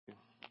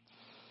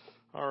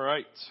All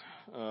right.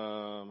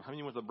 How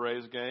many went to the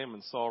Braves game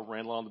and saw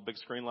Randall on the big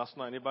screen last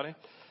night? Anybody?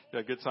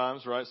 Yeah, good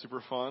times, right?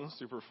 Super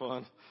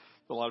fun.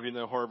 A lot of you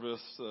know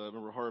Harvest.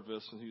 Remember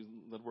Harvest, and he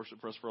led worship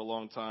for us for a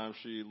long time.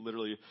 She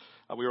literally,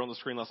 we were on the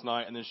screen last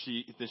night, and then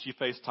she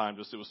FaceTimed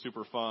us. It was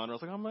super fun. I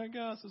was like, oh my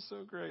gosh, this is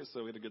so great.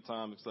 So we had a good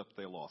time, except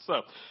they lost.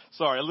 So,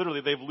 sorry,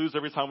 literally they lose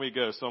every time we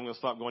go. So I'm going to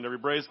stop going to every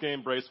Braves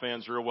game. Braves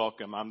fans, you're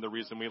welcome. I'm the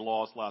reason we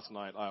lost last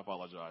night. I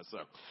apologize. So,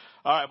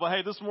 all right. Well,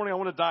 hey, this morning I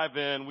want to dive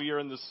in. We are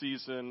in the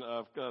season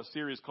of a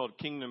series called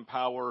Kingdom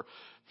Power.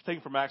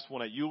 Taken from Acts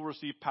 1:8, you will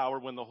receive power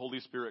when the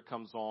Holy Spirit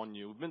comes on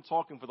you. We've been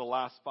talking for the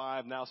last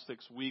 5, now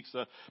 6 weeks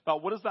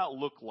about what does that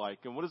look like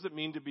and what does it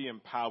mean to be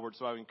empowered.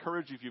 So I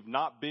encourage you, if you've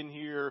not been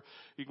here,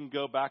 you can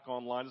go back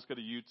online. Just go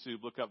to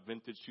YouTube, look up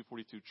Vintage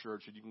 242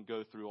 Church, and you can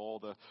go through all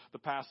the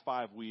past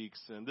 5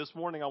 weeks. And this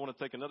morning I want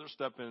to take another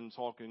step in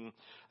talking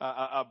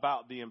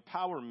about the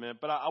empowerment.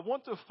 But I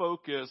want to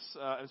focus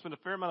and spend a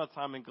fair amount of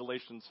time in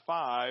Galatians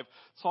 5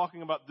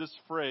 talking about this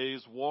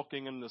phrase,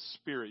 walking in the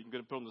Spirit. You can go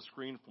and put it on the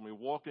screen for me,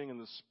 walking in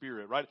the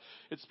Spirit, right?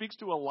 It speaks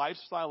to a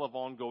lifestyle of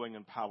ongoing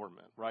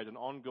empowerment, right? An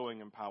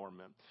ongoing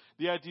empowerment.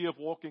 The idea of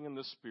walking in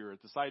the Spirit,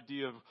 this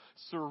idea of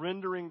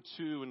surrendering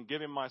to and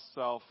giving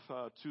myself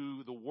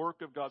to the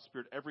work of God's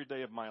Spirit every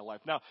day of my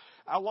life. Now,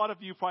 a lot of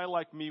you probably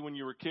like me when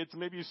you were kids, and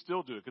maybe you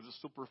still do it because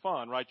it's super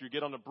fun, right? You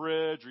get on a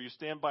bridge or you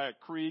stand by a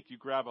creek, you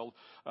grab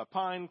a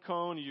pine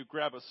cone, you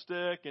grab a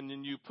stick, and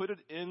then you put it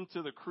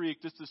into the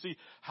creek just to see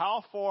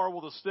how far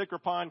will the stick or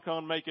pine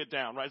cone make it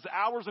down, right? It's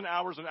hours and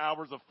hours and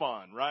hours of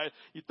fun, right?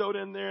 You throw it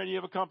in there and you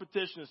have a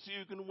competition so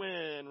you can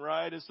win,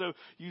 right? And so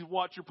you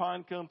watch your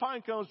pine cones,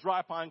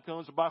 dry pine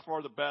cones are by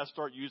far the best.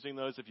 Start using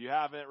those if you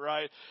haven't,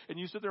 right? And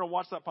you sit there and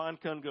watch that pine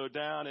cone go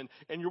down, and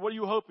what are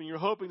you hoping? You're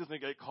hoping it's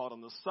going to get caught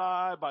on the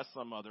side by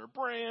some other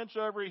branch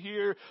over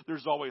here.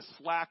 There's always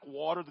slack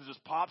water that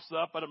just pops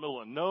up out of the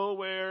middle of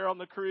nowhere on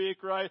the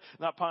creek, right?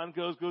 And that pine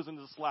goes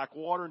into the slack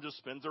water and just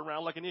spins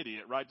around like an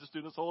idiot, right? Just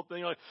doing this whole thing.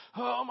 You're like,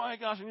 oh my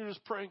gosh, and you're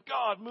just praying,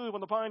 God, move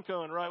on the pine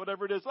cone, right?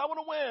 Whatever it is. I want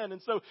to win.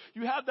 And so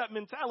you have that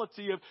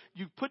mentality of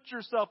you put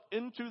yourself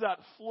into that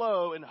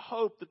flow and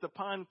hope that the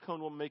pine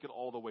cone will make it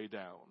all the way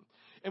down.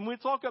 And when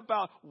we talk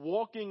about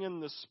walking in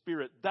the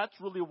Spirit, that's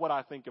really what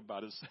I think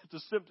about.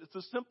 It's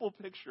a simple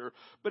picture,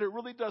 but it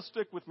really does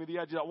stick with me. The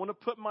idea I want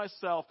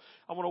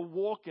to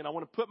walk in, I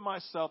want to put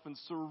myself and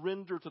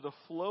surrender to the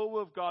flow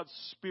of God's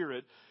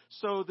Spirit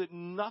so that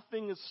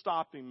nothing is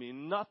stopping me,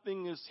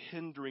 nothing is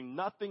hindering,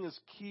 nothing is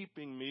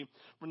keeping me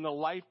from the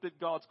life that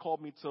God's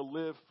called me to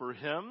live for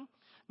Him.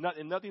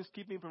 And nothing's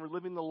keeping me from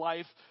living the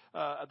life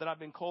that I've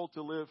been called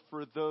to live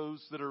for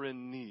those that are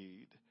in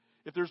need.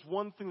 If there's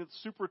one thing that's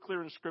super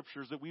clear in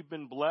Scripture is that we've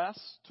been blessed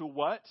to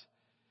what?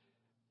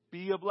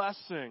 Be a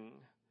blessing.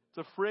 It's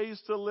a phrase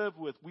to live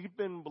with. We've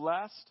been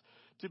blessed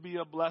to be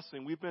a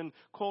blessing. We've been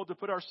called to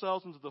put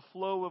ourselves into the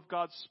flow of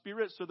God's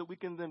Spirit so that we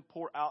can then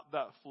pour out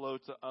that flow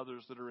to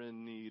others that are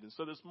in need. And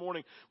so this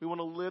morning, we want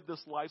to live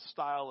this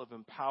lifestyle of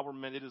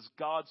empowerment. It is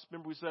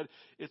remember we said,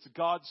 it's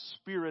God's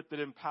Spirit that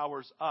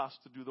empowers us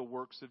to do the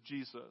works of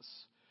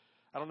Jesus.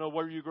 I don't know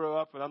where you grew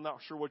up, and I'm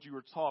not sure what you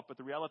were taught, but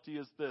the reality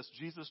is this.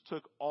 Jesus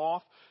took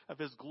off of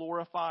His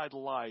glorified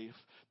life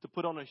to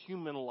put on a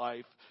human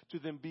life to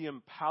then be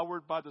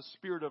empowered by the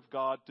Spirit of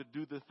God to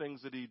do the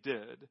things that He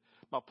did.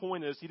 My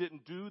point is, He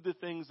didn't do the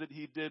things that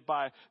He did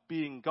by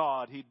being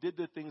God. He did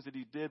the things that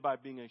He did by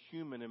being a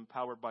human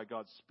empowered by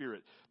God's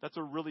Spirit. That's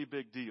a really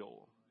big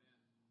deal.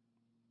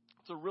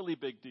 It's a really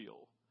big deal.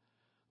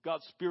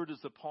 God's Spirit is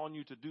upon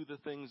you to do the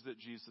things that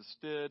Jesus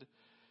did.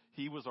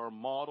 He was our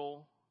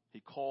model. He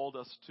called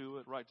us to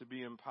it, right, to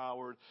be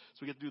empowered.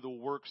 So we get to do the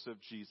works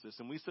of Jesus.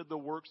 And we said the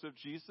works of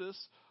Jesus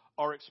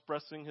are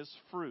expressing His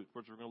fruit,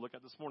 which we're going to look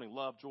at this morning.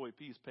 Love, joy,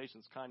 peace,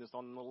 patience, kindness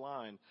on the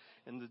line.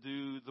 And to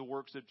do the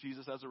works of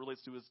Jesus as it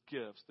relates to His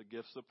gifts, the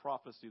gifts of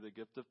prophecy, the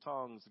gift of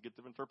tongues, the gift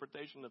of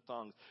interpretation of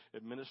tongues,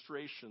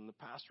 administration, the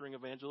pastoring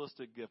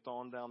evangelistic gift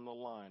on down the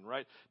line,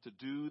 right? To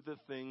do the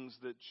things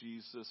that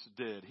Jesus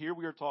did. Here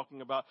we are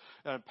talking about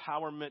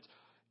empowerment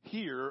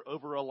here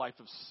over a life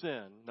of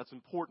sin. That's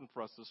important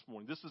for us this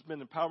morning. This has been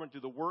empowerment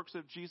through the works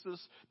of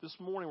Jesus. This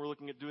morning we're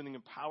looking at doing the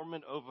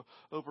empowerment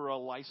over a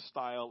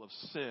lifestyle of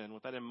sin.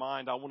 With that in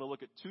mind, I want to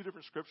look at 2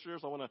 different scriptures.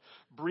 I want to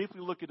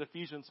briefly look at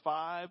Ephesians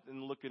 5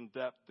 and look in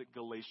depth at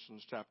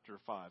Galatians chapter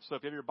 5. So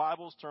if you have your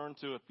Bibles, turn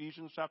to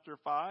Ephesians chapter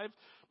 5,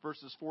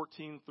 verses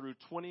 14 through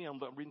 20. I'm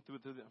reading through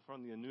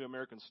from the New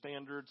American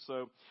Standard.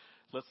 So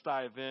let's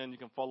dive in. You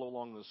can follow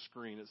along the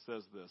screen. It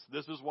says this.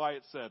 This is why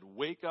it said,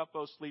 "Wake up,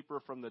 O sleeper,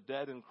 from the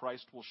dead, and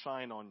Christ will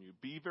shine on you.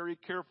 Be very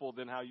careful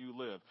then how you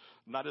live,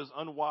 not as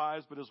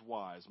unwise, but as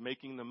wise,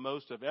 making the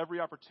most of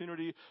every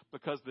opportunity,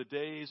 because the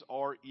days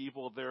are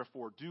evil.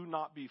 Therefore, do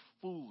not be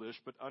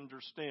foolish, but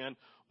understand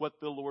what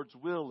the Lord's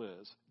will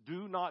is.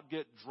 Do not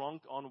get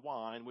drunk on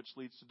wine, which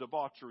leads to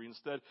debauchery.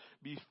 Instead,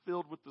 be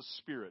filled with the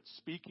Spirit,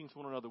 speaking to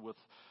one another with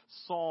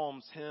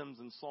psalms, hymns,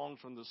 and songs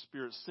from the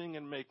Spirit. Sing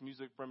and make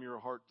music from your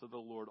heart to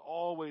the Lord,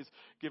 always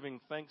giving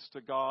thanks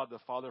to God the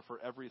Father for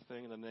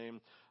everything in the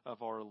name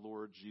of our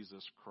Lord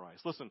Jesus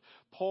Christ." Listen,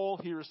 Paul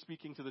here is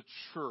speaking to the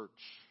church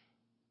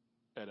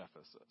at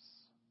Ephesus.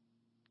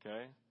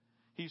 Okay?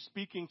 He's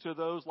speaking to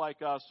those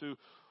like us who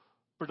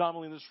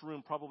predominantly in this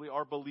room probably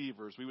are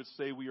believers. We would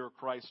say we are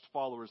Christ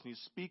followers. And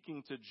he's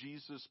speaking to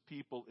Jesus'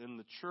 people in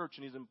the church,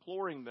 and he's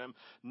imploring them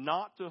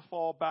not to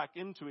fall back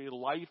into a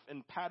life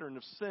and pattern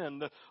of sin,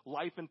 the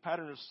life and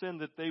pattern of sin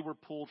that they were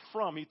pulled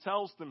from. He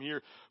tells them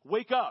here,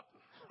 wake up,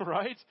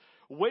 right?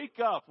 Wake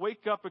up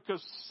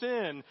because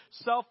sin,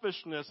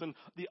 selfishness, and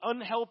the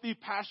unhealthy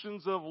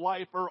passions of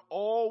life are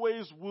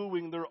always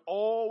wooing. They're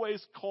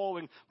always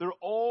calling. They're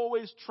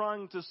always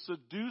trying to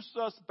seduce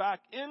us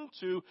back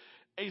into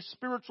a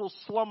spiritual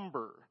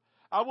slumber.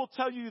 I will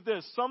tell you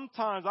this,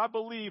 sometimes I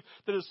believe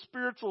that a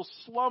spiritual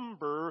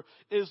slumber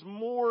is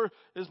more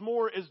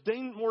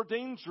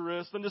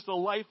dangerous than just a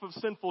life of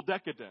sinful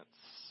decadence.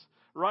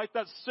 Right?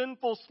 That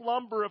sinful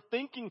slumber of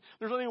thinking,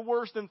 there's nothing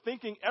worse than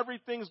thinking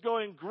everything's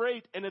going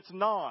great and it's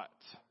not.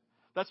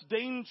 That's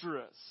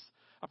dangerous.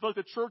 I feel like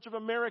the Church of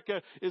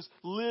America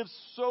lives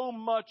so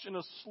much in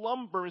a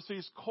slumber. And so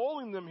he's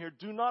calling them here,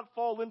 do not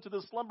fall into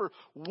the slumber.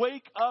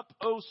 Wake up,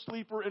 O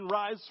sleeper, and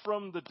rise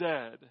from the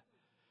dead.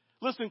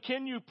 Listen,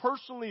 can you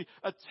personally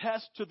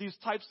attest to these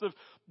types of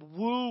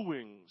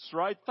wooings,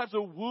 right? Types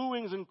of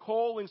wooings and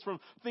callings from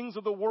things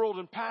of the world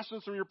and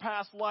passions from your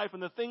past life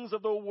and the things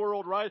of the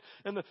world, right?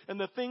 And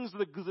the things,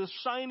 the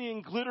shiny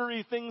and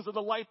glittery things of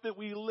the life that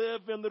we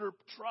live in that are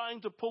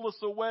trying to pull us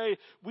away.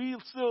 We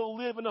still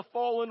live in a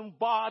fallen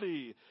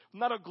body,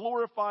 not a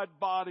glorified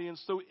body. And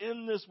so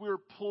in this we're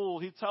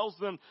pulled. He tells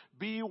them,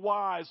 be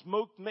wise,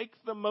 make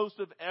the most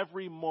of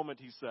every moment,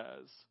 he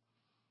says.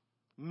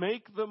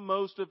 Make the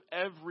most of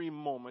every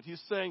moment.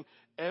 He's saying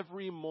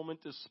every moment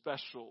is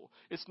special.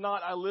 It's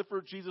not, I live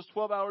for Jesus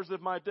 12 hours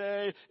of my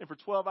day, and for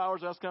 12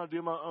 hours I just kind of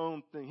do my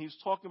own thing. He's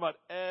talking about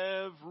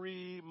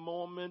every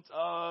moment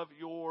of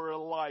your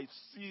life.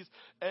 Seize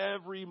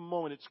every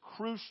moment. It's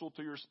crucial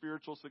to your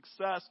spiritual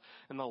success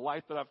and the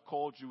life that I've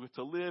called you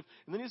to live.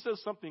 And then he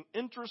says something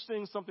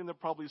interesting, something that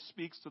probably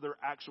speaks to their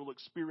actual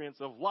experience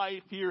of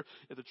life here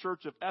at the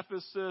church of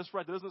Ephesus,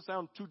 right? That doesn't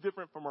sound too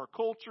different from our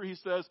culture. He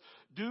says,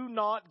 do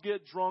not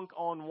get drunk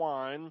on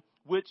wine,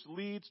 which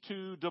leads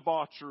to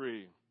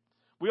debauchery.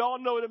 We all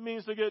know what it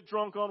means to get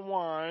drunk on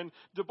wine.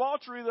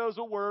 Debauchery, though, is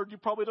a word you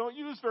probably don't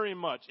use very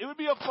much. It would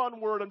be a fun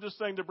word, I'm just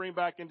saying, to bring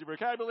back into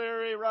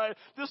vocabulary, right?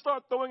 Just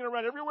start throwing it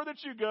around everywhere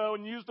that you go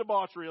and use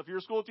debauchery. If you're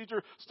a school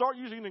teacher, start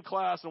using it in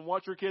class and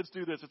watch your kids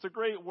do this. It's a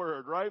great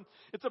word, right?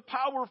 It's a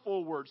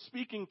powerful word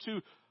speaking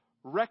to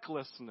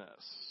recklessness,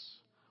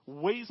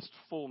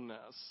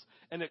 wastefulness,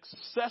 and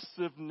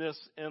excessiveness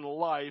in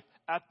life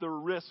at the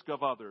risk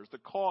of others, the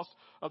cost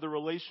of the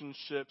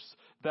relationships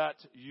that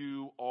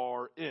you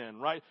are in,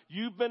 right?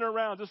 You've been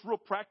around, just real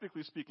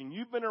practically speaking,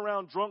 you've been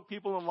around drunk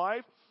people in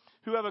life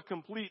who have a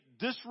complete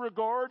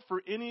disregard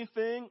for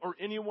anything or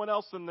anyone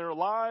else in their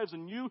lives,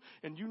 and you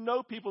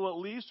know people at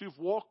least who've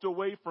walked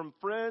away from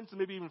friends and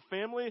maybe even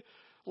family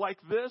like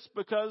this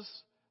because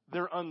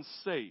they're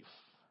unsafe,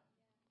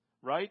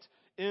 right?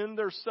 In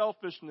their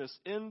selfishness,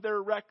 in their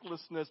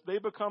recklessness, they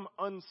become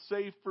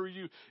unsafe for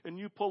you and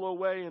you pull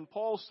away. And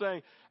Paul's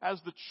saying,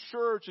 as the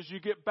church, as you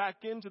get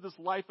back into this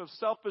life of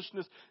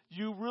selfishness,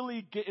 you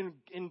really get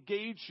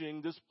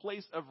engaging this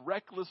place of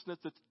recklessness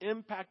that's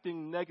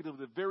impacting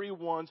negatively the very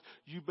ones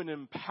you've been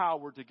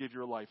empowered to give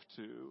your life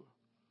to.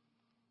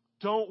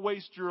 Don't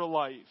waste your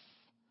life.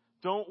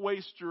 Don't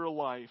waste your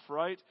life,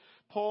 right?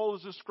 Paul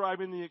is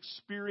describing the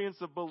experience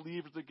of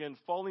believers again,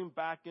 falling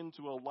back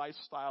into a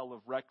lifestyle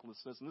of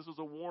recklessness. And this is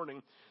a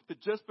warning that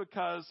just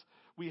because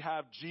we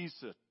have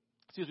Jesus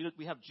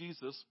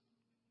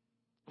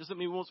doesn't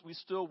mean we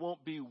still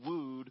won't be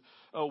wooed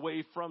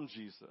away from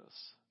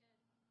Jesus.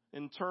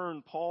 In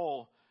turn,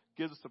 Paul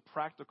gives us a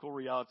practical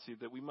reality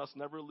that we must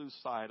never lose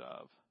sight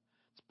of.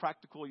 It's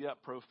practical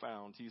yet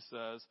profound. He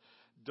says,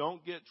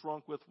 don't get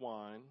drunk with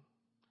wine,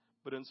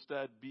 but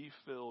instead be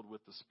filled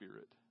with the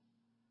Spirit.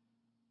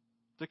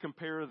 To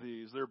compare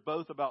these, they're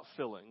both about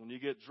filling. When you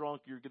get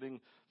drunk, you're getting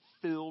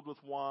filled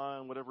with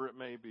wine, whatever it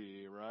may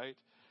be, right?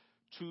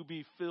 To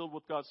be filled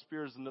with God's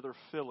Spirit is another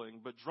filling.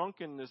 But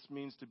drunkenness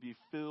means to be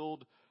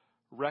filled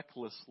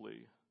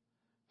recklessly,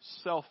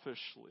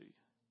 selfishly.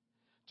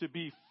 To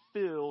be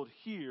filled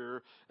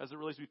here, as it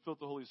relates to be filled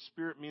with the Holy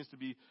Spirit, means to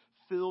be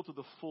filled to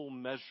the full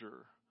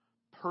measure,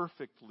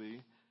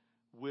 perfectly,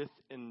 with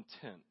intent.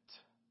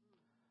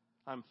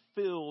 I'm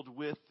filled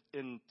with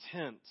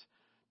intent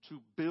to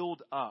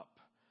build up,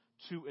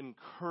 to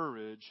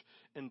encourage,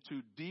 and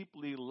to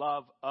deeply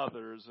love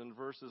others in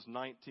verses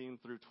 19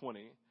 through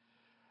 20.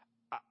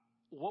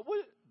 What would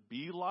it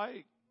be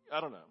like?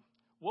 I don't know.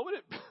 What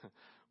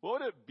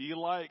would it be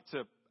like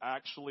to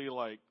actually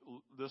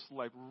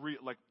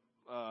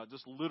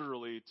just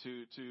literally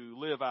to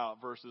live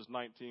out verses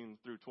 19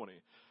 through 20?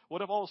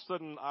 What if all of a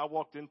sudden I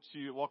walked up to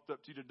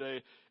you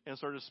today and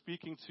started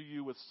speaking to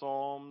you with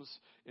psalms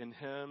and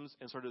hymns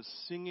and started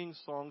singing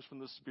songs from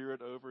the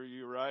Spirit over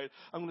you, right?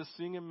 I'm going to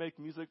sing and make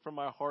music from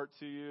my heart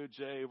to you,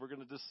 Jay. We're going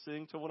to just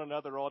sing to one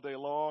another all day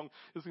long.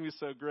 It's going to be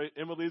so great.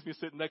 Emily's going to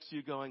be sitting next to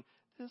you going,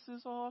 this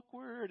is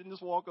awkward, and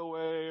just walk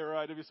away,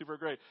 right? It'd be super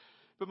great.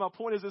 But my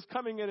point is, it's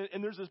coming in,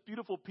 and there's this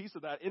beautiful piece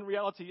of that. In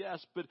reality,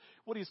 yes, but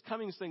what he's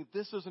coming is saying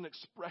this is an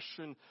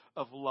expression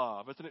of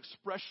love. It's an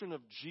expression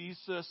of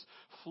Jesus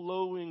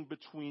flowing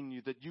between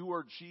you, that you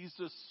are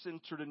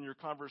Jesus-centered in your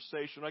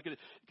conversation. It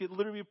could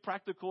literally be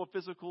practical,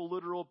 physical,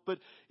 literal, but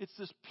it's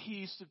this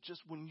piece of just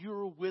when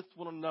you're with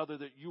one another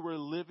that you are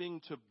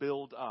living to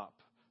build up.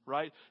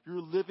 Right?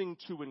 You're living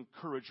to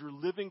encourage. You're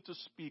living to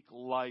speak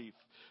life.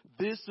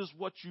 This is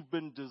what you've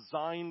been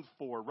designed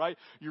for, right?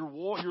 You're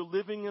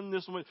living in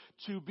this moment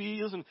to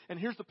be, listen, and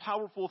here's the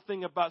powerful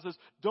thing about this.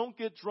 Don't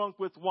get drunk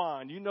with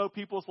wine. You know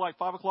people, it's like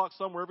 5 o'clock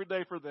somewhere every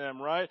day for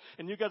them, right?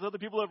 And you got other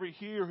people over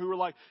here who are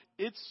like,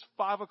 it's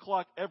 5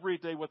 o'clock every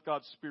day with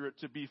God's Spirit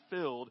to be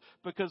filled,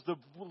 because the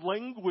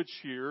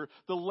language here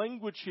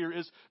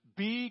is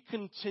be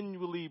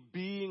continually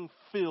being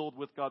filled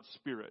with God's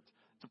Spirit.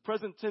 It's a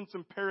present tense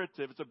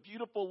imperative. It's a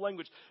beautiful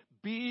language.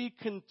 Be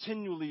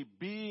continually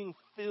being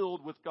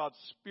filled with God's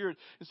Spirit.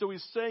 And so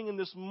he's saying in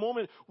this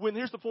moment,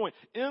 here's the point.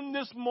 In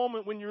this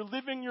moment, when you're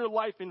living your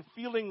life and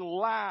feeling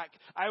lack,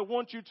 I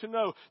want you to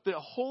know that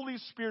Holy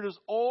Spirit is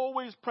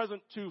always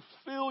present to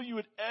fill you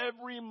at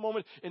every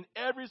moment, in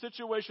every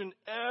situation,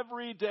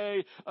 every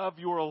day of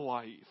your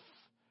life.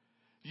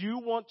 You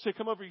want to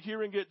come over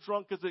here and get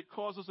drunk because it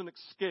causes an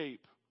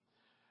escape.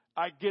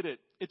 I get it.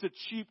 It's a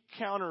cheap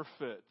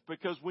counterfeit,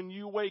 because when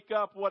you wake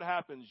up, what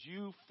happens?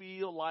 You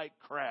feel like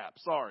crap.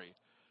 Sorry.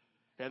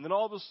 And then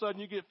all of a sudden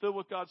you get filled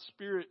with God's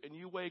Spirit and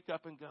you wake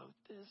up and go,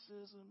 this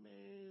is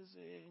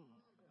amazing.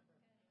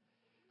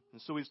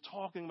 And so he's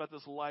talking about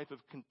this life of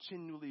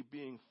continually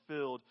being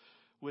filled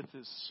with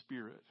his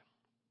Spirit.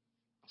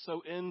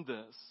 So in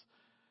this,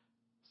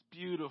 it's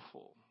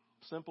beautiful,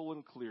 simple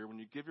and clear. When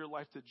you give your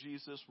life to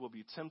Jesus, we'll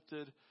be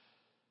tempted.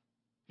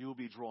 You will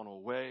be drawn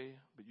away,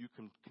 but you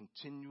can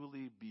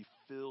continually be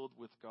filled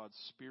with God's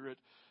Spirit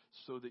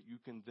so that you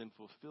can then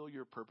fulfill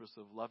your purpose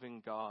of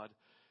loving God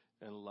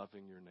and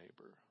loving your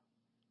neighbor.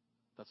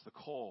 That's the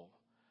call.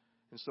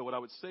 And so what I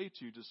would say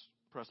to you, just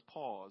press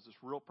pause, it's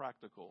real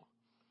practical.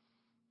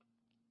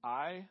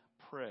 I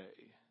pray,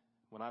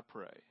 when I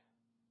pray,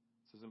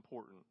 this is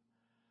important,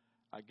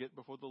 I get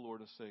before the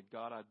Lord and say,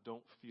 God, I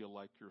don't feel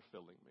like you're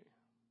filling me.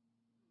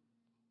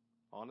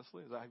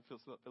 Honestly, is that how you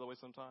feel that way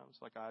sometimes?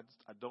 Like I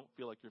don't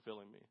feel like you're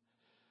filling me.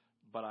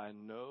 But I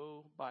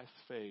know by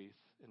faith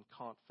and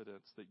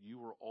confidence that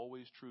you are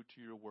always true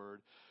to your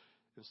word.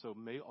 And so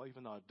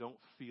even though I don't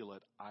feel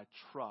it, I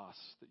trust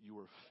that you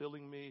are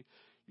filling me.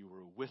 You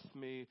are with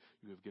me.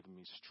 You have given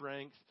me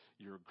strength.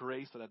 Your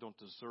grace that I don't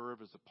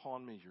deserve is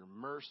upon me. Your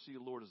mercy,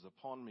 Lord, is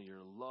upon me.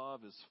 Your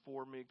love is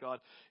for me, God.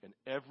 And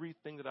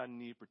everything that I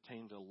need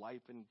pertaining to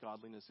life and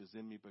godliness is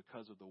in me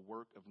because of the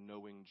work of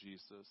knowing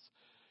Jesus.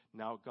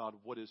 Now, God,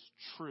 what is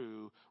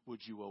true, would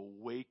you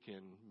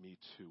awaken me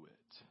to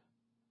it?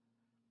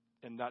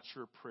 And that's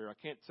your prayer. I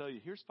can't tell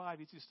you, here's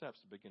 5 easy steps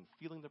to begin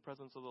feeling the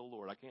presence of the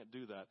Lord. I can't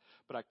do that.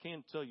 But I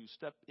can tell you,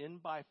 step in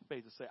by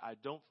faith and say, I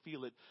don't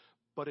feel it,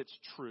 but it's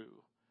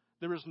true.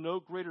 There is no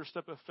greater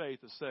step of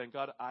faith than saying,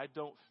 God, I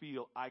don't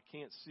feel, I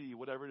can't see,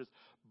 whatever it is,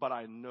 but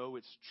I know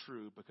it's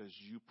true because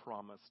you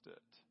promised it.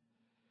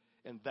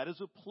 And that is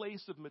a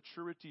place of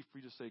maturity for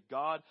you to say,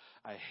 God,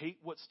 I hate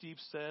what Steve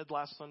said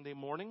last Sunday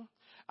morning.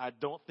 I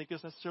don't think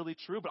it's necessarily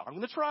true, but I'm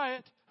going to try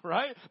it,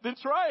 right? Then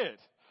try it.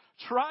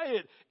 Try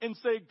it and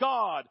say,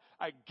 God,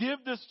 I give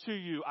this to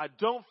you. I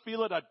don't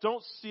feel it. I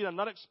don't see it. I'm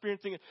not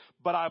experiencing it,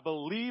 but I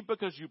believe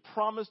because you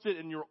promised it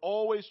and you're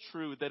always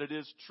true that it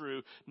is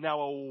true. Now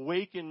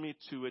awaken me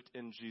to it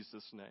in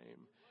Jesus'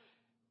 name.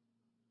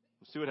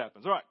 Let's see what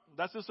happens. All right,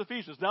 that's just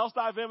Ephesians. Now let's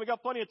dive in. We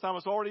got plenty of time.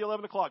 It's already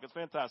 11 o'clock. It's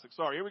fantastic.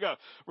 Sorry, here we go.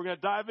 We're going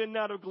to dive in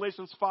now to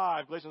Galatians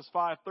 5. Galatians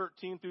 5,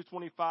 13 through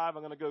 25.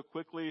 I'm going to go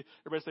quickly.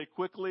 Everybody say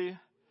quickly.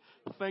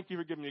 Thank you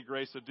for giving me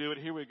grace to do it.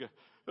 Here we go.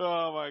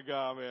 Oh, my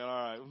God, man. All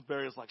right.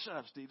 Barry's like, shut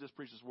up, Steve. Just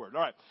preach this word.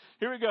 All right.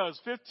 Here we go. It's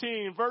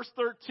 15, verse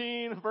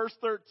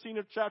 13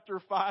 of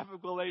chapter 5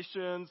 of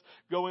Galatians,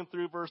 going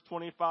through verse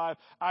 25.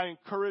 I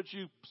encourage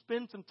you,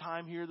 spend some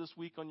time here this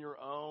week on your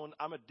own.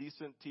 I'm a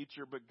decent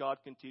teacher, but God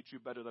can teach you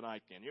better than I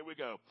can. Here we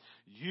go.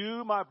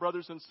 You, my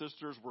brothers and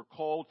sisters, were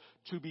called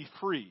to be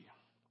free.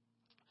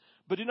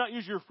 But do not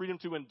use your freedom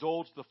to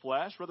indulge the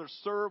flesh. Rather,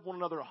 serve one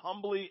another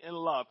humbly in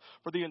love.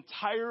 For the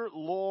entire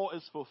law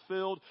is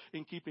fulfilled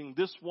in keeping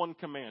this one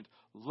command.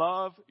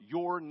 Love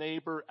your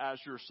neighbor as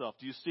yourself.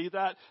 Do you see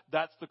that?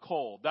 That's the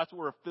call. That's what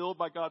we're filled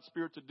by God's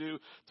Spirit to do.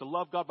 To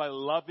love God by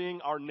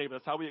loving our neighbor.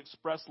 That's how we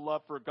express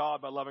love for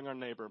God, by loving our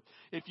neighbor.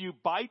 If you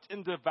bite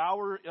and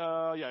devour,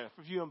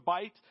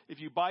 if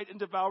you bite and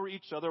devour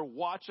each other,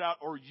 watch out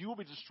or you will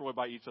be destroyed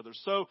by each other.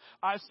 So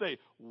I say,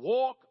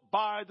 walk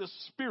by the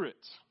Spirit.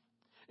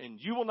 And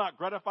you will not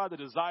gratify the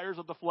desires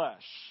of the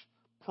flesh.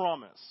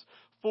 Promise.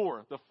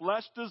 4, the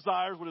flesh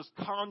desires what is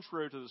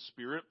contrary to the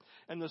Spirit,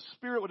 and the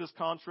Spirit what is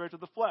contrary to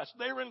the flesh.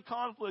 They're in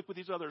conflict with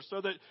each other,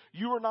 so that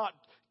you are not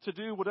to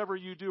do whatever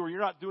you do, or you're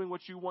not doing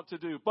what you want to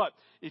do. But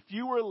if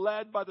you were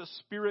led by the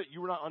Spirit,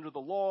 you are not under the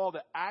law.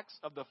 The acts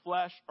of the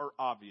flesh are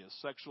obvious.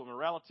 Sexual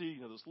immorality,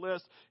 you know this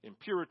list,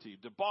 impurity,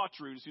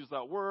 debauchery, just use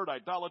that word,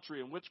 idolatry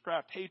and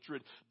witchcraft,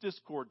 hatred,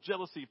 discord,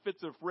 jealousy,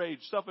 fits of rage,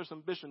 selfish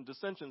ambition,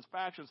 dissensions,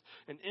 factions,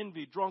 and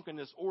envy,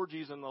 drunkenness,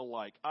 orgies, and the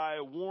like. I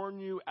warn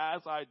you,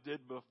 as I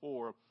did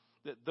before,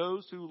 that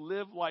those who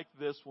live like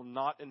this will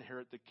not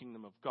inherit the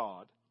kingdom of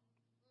God.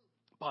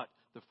 But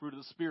the fruit of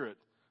the Spirit,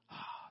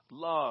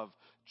 love,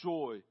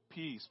 joy,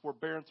 peace,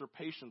 forbearance or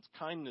patience,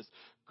 kindness,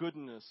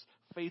 goodness,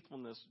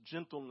 faithfulness,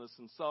 gentleness,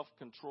 and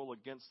self-control.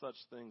 Against such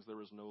things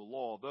there is no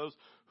law. Those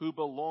who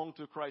belong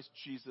to Christ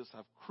Jesus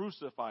have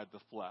crucified the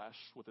flesh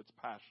with its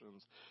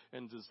passions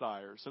and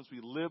desires. Since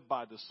we live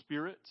by the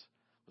Spirit,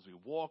 as we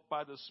walk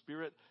by the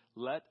Spirit,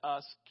 let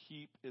us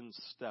keep in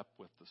step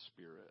with the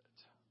Spirit.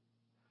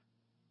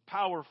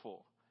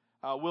 Powerful.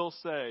 I will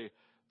say,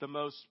 the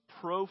most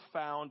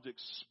profound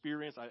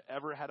experience I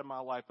ever had in my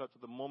life up to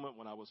the moment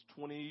when I was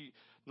 20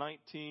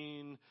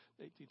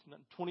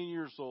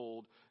 years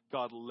old.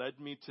 God led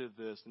me to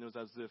this, and it was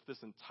as if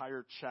this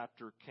entire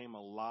chapter came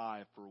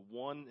alive for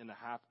 1.5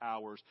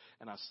 hours,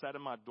 and I sat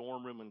in my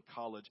dorm room in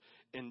college,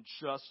 and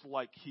just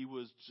like he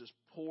was just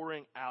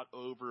pouring out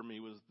over me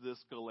was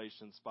this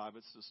Galatians 5.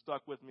 It's just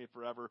stuck with me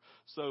forever.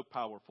 So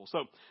powerful.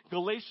 So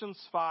Galatians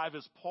 5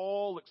 is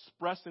Paul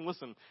expressing,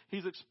 listen,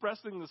 he's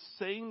expressing the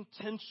same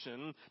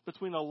tension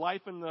between a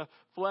life in the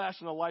flesh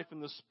and a life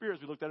in the Spirit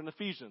as we looked at in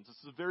Ephesians. This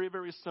is very,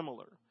 very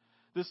similar.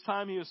 This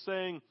time he is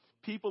saying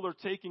people are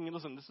taking, and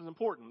listen, this is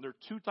important. There are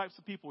two types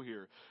of people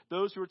here.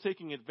 Those who are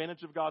taking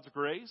advantage of God's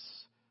grace,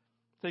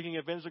 say,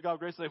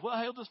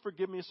 well, he'll just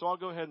forgive me, so I'll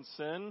go ahead and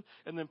sin.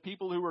 And then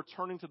people who are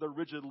turning to the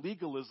rigid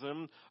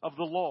legalism of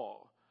the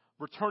law,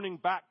 returning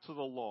back to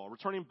the law,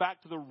 returning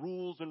back to the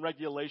rules and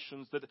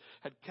regulations that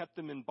had kept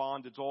them in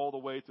bondage all the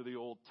way through the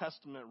Old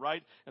Testament,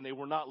 right? And they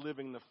were not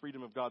living the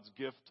freedom of God's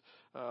gift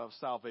of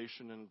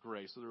salvation and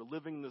grace. So they're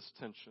living this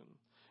tension.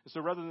 And so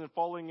rather than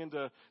falling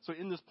into, so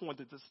in this point,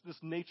 this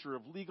nature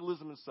of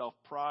legalism and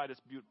self-pride,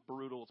 it's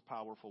brutal, it's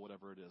powerful,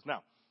 whatever it is.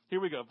 Now, here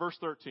we go, verse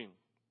 13.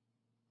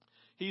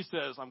 He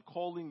says, I'm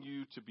calling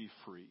you to be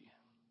free.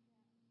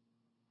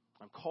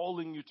 I'm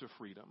calling you to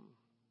freedom.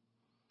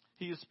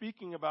 He is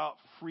speaking about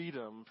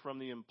freedom from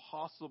the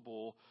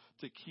impossible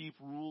to keep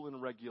rule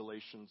and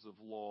regulations of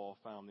law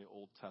found in the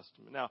Old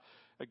Testament. Now,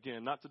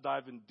 again, not to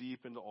dive in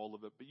deep into all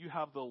of it, but you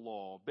have the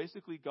law.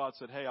 Basically, God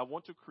said, hey, I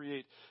want to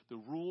create the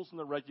rules and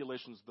the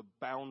regulations, the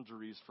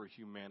boundaries for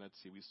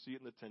humanity. We see it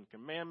in the Ten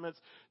Commandments,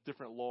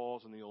 different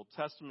laws in the Old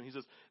Testament. He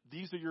says,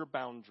 these are your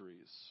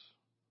boundaries.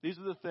 These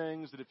are the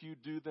things that if you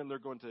do them, they're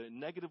going to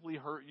negatively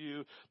hurt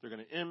you. They're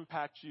going to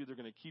impact you. They're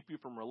going to keep you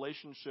from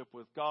relationship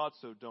with God,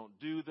 so don't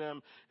do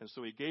them. And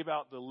so he gave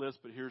out the list,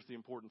 but here's the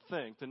important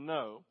thing to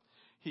know.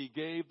 He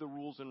gave the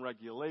rules and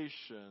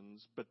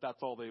regulations, but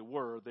that's all they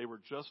were. They were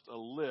just a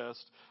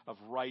list of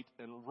right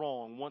and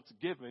wrong. Once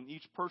given,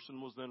 each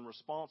person was then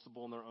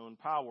responsible in their own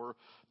power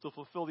to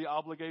fulfill the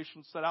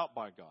obligations set out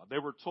by God. They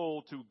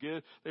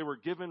were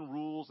given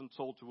rules and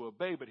told to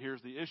obey, but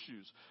here's the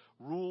issues.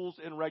 Rules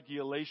and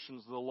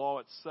regulations, the law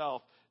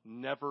itself,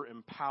 never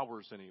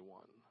empowers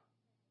anyone.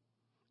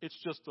 It's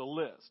just a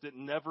list. It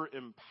never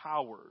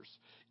empowers.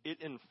 It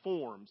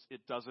informs.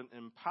 It doesn't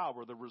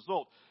empower. The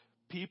result,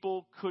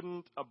 people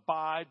couldn't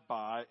abide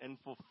by and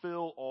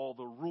fulfill all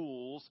the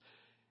rules.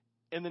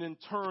 And then in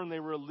turn, they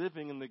were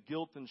living in the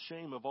guilt and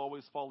shame of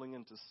always falling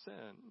into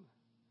sin.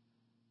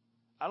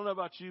 I don't know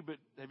about you, but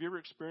have you ever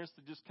experienced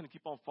to just kind of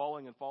keep on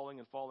falling and falling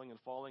and falling and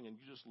falling, and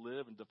you just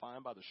live and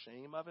defined by the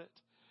shame of it?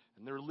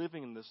 And they're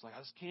living in this, like, I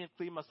just can't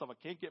clean myself.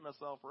 I can't get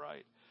myself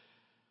right.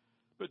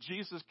 But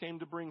Jesus came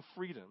to bring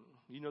freedom.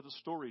 You know the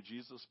story.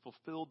 Jesus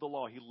fulfilled the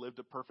law. He lived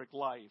a perfect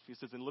life. He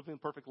says, in living a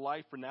perfect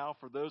life for now,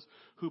 for those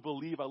who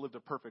believe I lived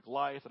a perfect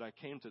life, that I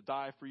came to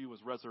die for you,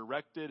 was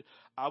resurrected,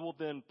 I will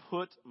then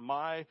put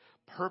my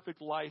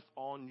perfect life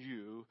on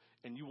you,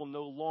 and you will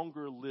no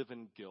longer live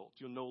in guilt.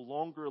 You'll no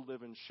longer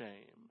live in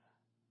shame.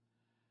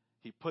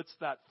 He puts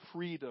that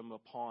freedom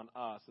upon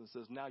us and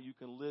says, now you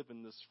can live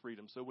in this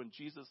freedom. So when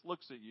Jesus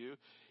looks at you,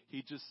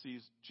 he just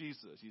sees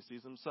Jesus. He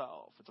sees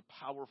himself. It's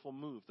a powerful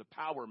move, the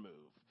power move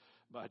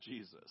by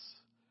Jesus.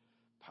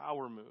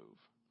 Power move.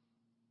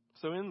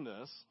 So in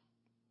this,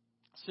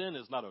 sin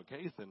is not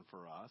okay then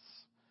for us.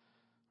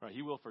 Right?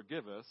 He will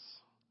forgive us.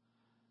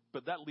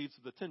 But that leads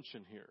to the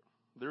tension here.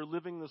 They're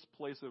living this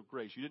place of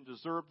grace. You didn't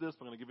deserve this,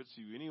 but I'm going to give it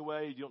to you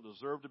anyway. You don't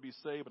deserve to be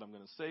saved, but I'm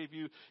going to save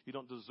you. You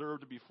don't deserve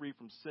to be free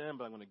from sin,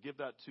 but I'm going to give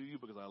that to you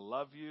because I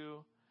love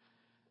you.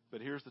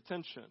 But here's the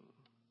tension.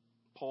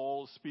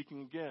 Paul is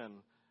speaking again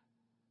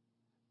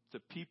to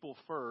people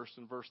first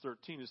in verse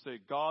 13 to say,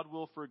 God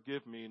will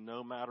forgive me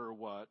no matter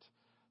what,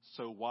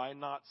 so why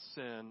not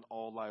sin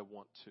all I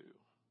want to?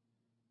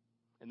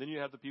 And then you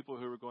have the people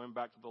who are going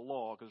back to the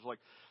law because like,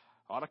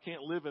 Oh, I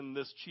can't live in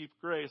this cheap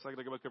grace. I got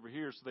to go back over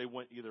here. So they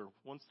went either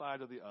one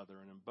side or the other.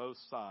 And in both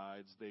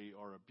sides, they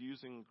are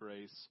abusing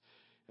grace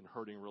and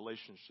hurting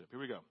relationship. Here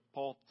we go.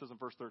 Paul says in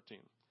verse 13,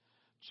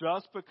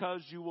 just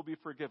because you will be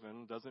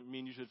forgiven doesn't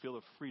mean you should feel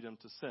the freedom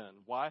to sin.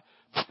 Why?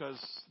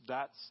 Because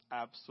that's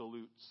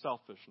absolute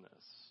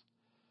selfishness.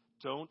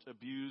 Don't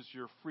abuse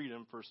your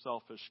freedom for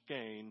selfish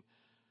gain,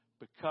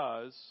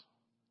 because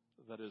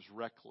that is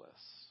reckless.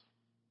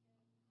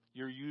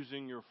 You're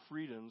using your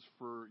freedoms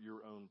for your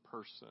own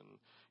person.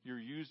 You're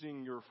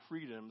using your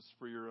freedoms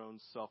for your own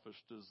selfish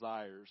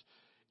desires,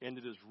 and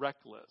it is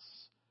reckless.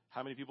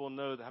 How many people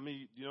know that? Do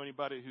you know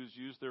anybody who's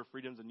used their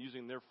freedoms and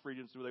using their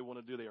freedoms to do what they want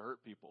to do? They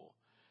hurt people.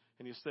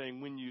 And he's saying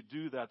when you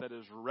do that, that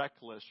is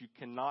reckless. You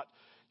cannot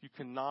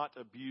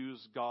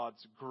abuse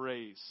God's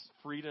grace.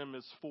 Freedom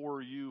is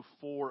for you,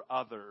 for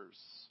others.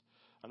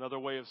 Another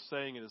way of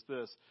saying it is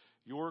this: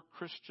 your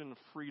Christian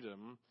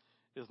freedom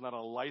is not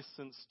a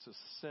license to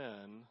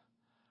sin,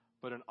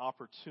 but an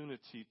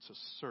opportunity to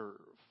serve.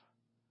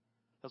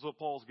 That's what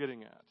Paul's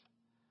getting at.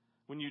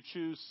 When you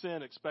choose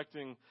sin,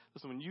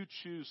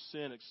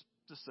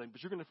 just saying,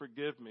 but you're going to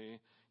forgive me,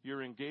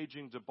 you're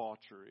engaging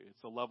debauchery.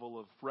 It's a level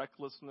of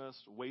recklessness,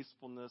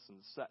 wastefulness, and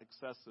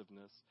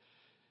excessiveness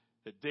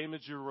that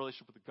damages your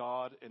relationship with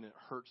God, and it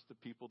hurts the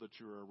people that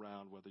you're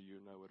around, whether you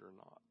know it or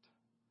not.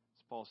 So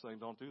Paul's saying,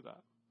 don't do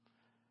that.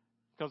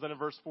 Comes down in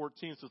verse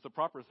 14, says the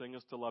proper thing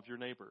is to love your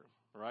neighbor,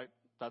 right?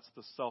 That's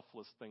the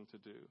selfless thing to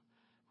do.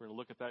 We're going to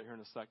look at that here in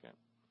a second.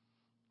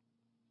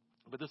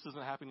 But this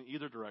isn't happening in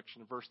either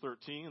direction. In verse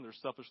 13, they're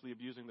selfishly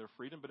abusing their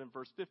freedom. But in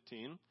verse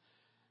 15,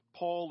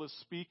 Paul is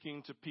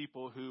speaking to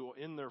people who,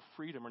 in their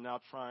freedom, are now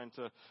trying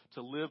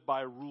to live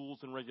by rules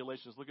and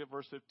regulations. Look at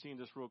verse 15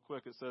 just real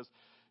quick. It says,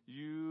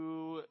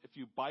 if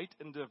you bite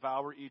and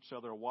devour each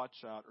other,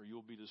 watch out, or you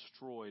will be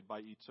destroyed by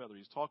each other.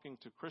 He's talking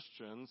to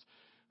Christians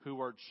who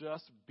are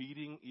just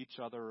beating each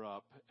other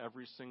up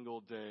every single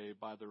day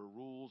by their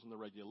rules and the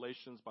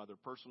regulations, by their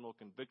personal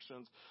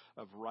convictions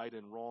of right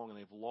and wrong, and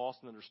they've lost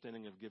an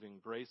understanding of giving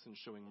grace and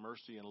showing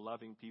mercy and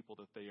loving people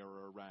that they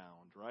are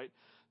around, right?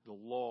 The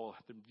law,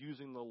 they're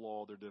using the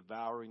law, they're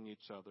devouring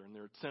each other. In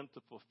their attempt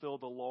to fulfill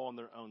the law in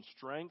their own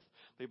strength,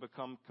 they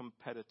become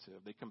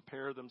competitive. They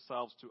compare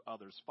themselves to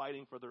others,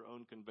 fighting for their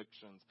own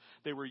convictions.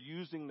 They were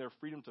using their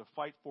freedom to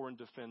fight for and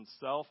defend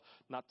self,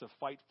 not to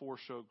fight for,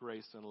 show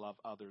grace, and love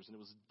others. And it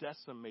was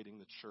decimating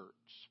the church.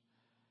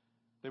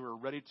 They were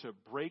ready to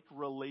break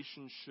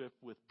relationship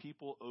with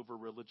people over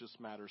religious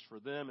matters. For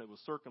them, it was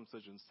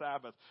circumcision,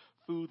 Sabbath,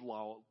 food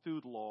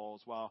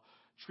laws, while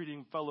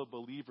treating fellow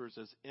believers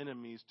as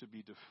enemies to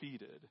be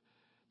defeated.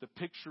 The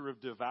picture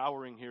of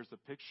devouring here is the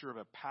picture of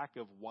a pack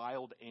of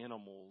wild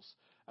animals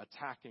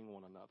attacking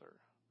one another.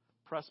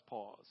 Press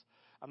pause.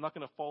 I'm not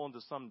going to fall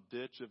into some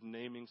ditch of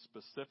naming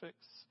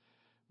specifics,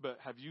 but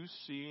have you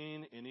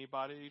seen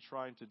anybody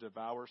trying to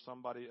devour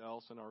somebody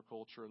else in our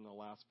culture in the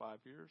last 5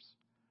 years?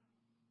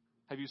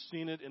 Have you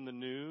seen it in the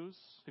news?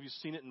 Have you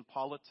seen it in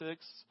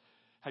politics?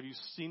 Have you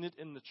seen it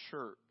in the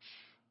church?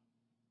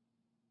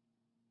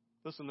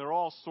 Listen, there are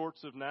all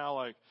sorts of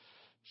now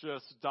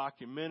just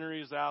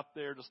documentaries out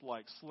there just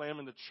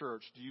slamming the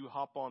church. Do you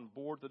hop on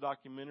board the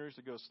documentaries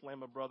to go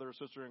slam a brother or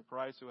sister in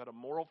Christ who had a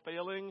moral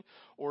failing?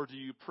 Or do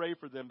you pray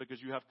for them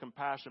because you have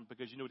compassion,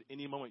 because you know at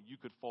any moment you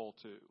could fall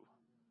too?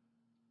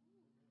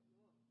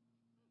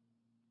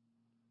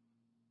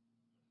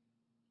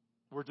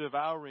 We're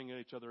devouring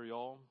each other,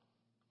 y'all.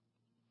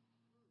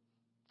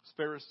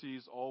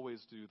 Pharisees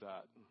always do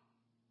that.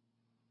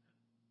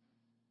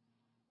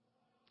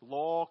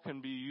 Law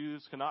can be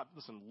used,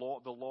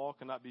 the law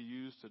cannot be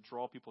used to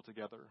draw people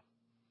together.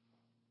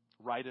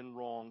 Right and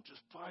wrong,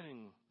 just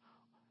fighting.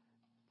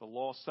 The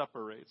law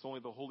separates. Only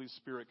the Holy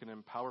Spirit can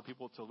empower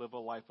people to live a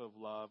life of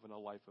love and a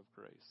life of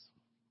grace.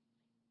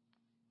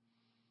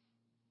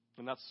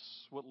 And that's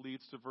what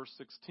leads to verse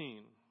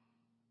 16.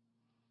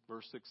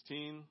 Verse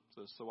 16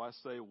 says, so I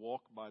say,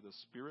 walk by the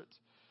Spirit,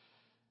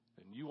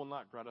 and you will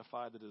not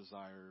gratify the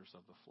desires of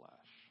the flesh.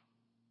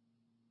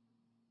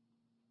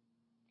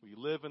 We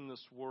live in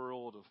this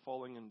world of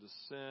falling into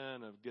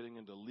sin, of getting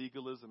into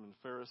legalism and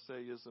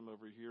Pharisaism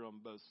over here on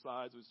both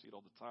sides. We see it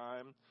all the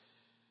time.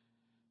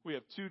 We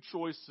have two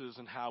choices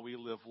in how we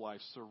live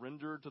life: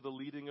 surrender to the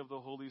leading of the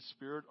Holy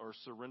Spirit, or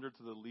surrender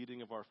to the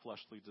leading of our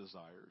fleshly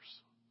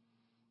desires.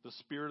 The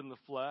spirit and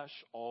the flesh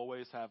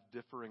always have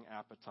differing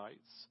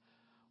appetites.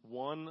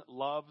 One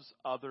loves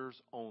others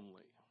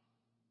only,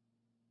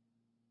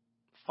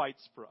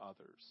 fights for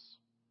others,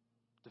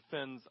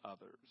 defends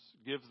others,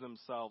 gives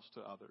themselves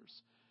to others.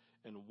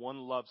 And one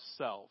loves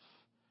self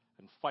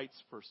and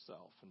fights for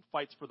self and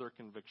fights for their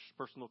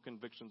personal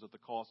convictions at the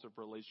cost of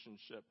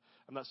relationship.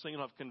 I'm not saying you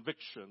don't have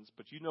convictions,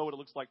 but you know what it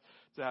looks like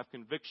to have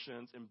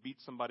convictions and beat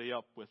somebody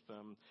up with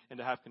them, and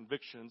to have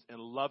convictions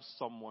and love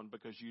someone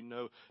because you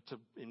know to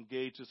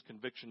engage this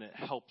conviction, it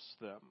helps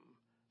them.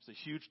 It's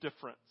a huge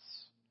difference.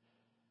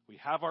 We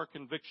have our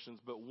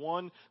convictions, but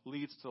one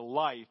leads to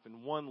life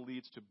and one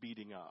leads to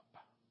beating up.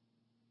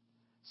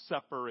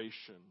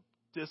 Separation,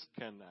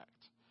 disconnect.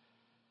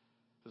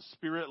 The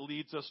Spirit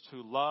leads us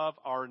to love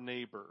our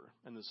neighbor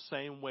in the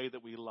same way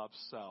that we love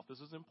self. This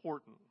is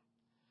important.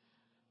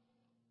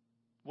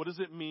 What does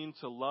it mean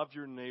to love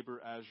your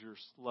neighbor as you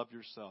love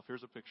yourself?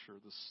 Here's a picture.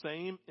 The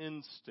same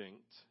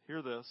instinct,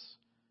 hear this,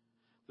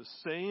 the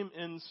same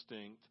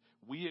instinct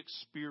we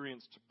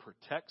experience to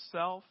protect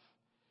self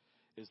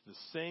is the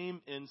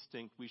same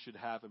instinct we should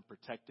have in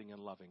protecting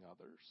and loving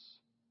others.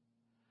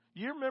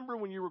 You remember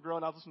when you were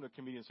growing up, I was listening to a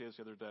comedian say this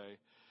the other day,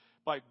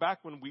 like back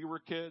when we were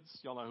kids,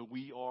 y'all know who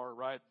we are,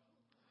 right?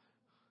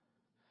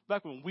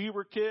 Back when we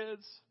were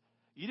kids,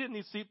 you didn't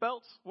need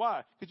seatbelts.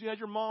 Why? Because you had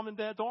your mom and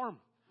dad's arm.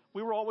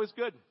 We were always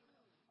good,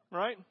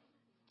 right?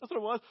 That's what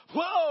it was.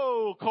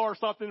 Whoa, car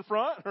stopped in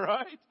front,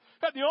 right?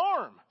 Got the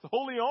arm, the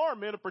holy arm,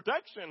 man, of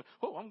protection.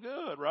 Oh, I'm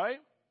good, right?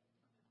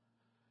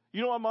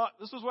 You know,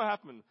 this is what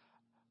happened.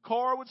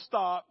 Car would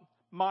stop.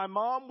 My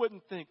mom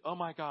wouldn't think, oh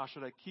my gosh,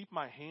 should I keep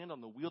my hand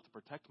on the wheel to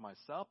protect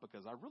myself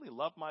because I really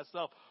love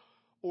myself?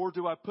 Or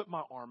do I put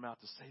my arm out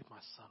to save my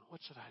son?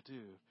 What should I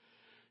do?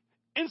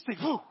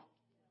 Instinct, whoo,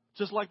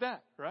 just like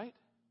that, right?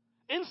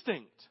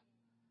 Instinct.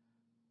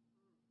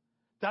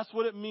 That's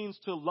what it means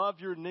to love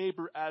your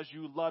neighbor as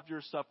you love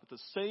yourself, with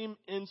the same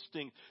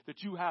instinct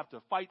that you have to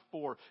fight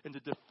for and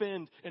to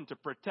defend and to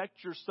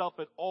protect yourself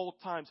at all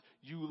times.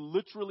 You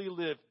literally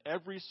live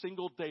every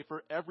single day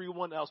for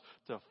everyone else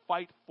to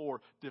fight for,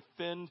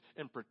 defend,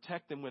 and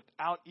protect them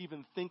without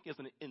even thinking as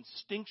an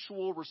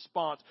instinctual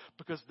response,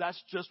 because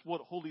that's just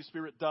what Holy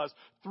Spirit does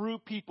through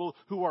people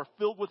who are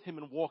filled with Him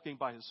and walking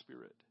by His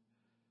Spirit.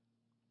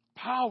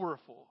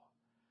 Powerful.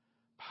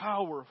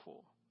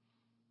 Powerful.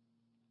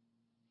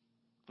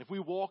 If we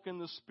walk in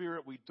the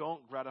Spirit, we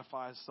don't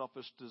gratify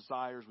selfish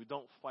desires. We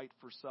don't fight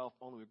for self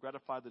only. We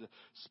gratify the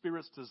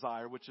Spirit's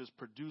desire, which is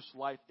produce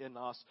life in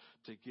us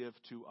to give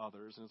to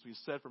others. And as we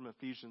said from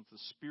Ephesians, the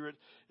Spirit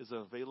is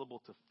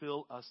available to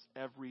fill us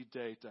every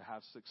day to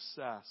have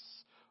success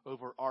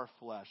over our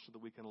flesh so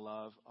that we can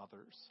love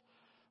others.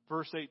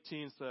 Verse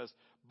 18 says,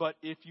 but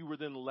if you were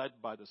then led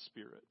by the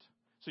Spirit.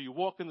 So you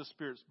walk in the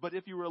Spirit. But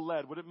if you were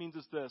led, what it means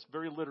is this,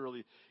 very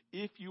literally,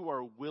 if you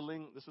are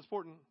willing, this is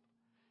important,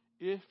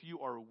 if you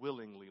are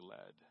willingly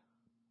led.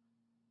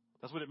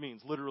 That's what it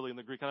means, literally in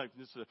the Greek. I like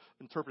just to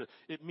interpret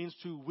it. It means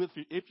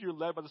if you're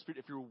led by the Spirit,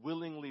 if you're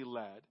willingly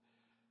led.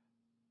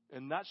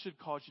 And that should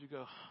cause you to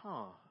go,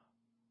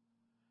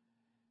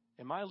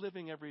 am I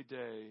living every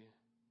day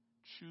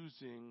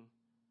choosing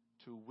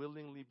to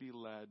willingly be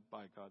led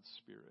by God's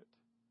Spirit?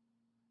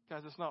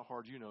 Guys, it's not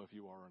hard. You know if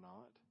you are or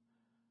not,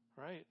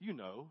 right? You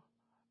know.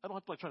 I don't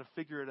have to try to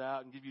figure it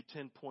out and give you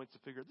 10 points to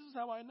figure it. This is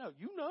how I know.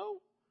 You know.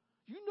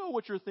 You know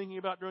what you're thinking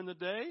about during the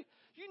day.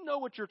 You know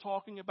what you're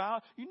talking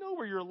about. You know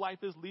where your life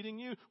is leading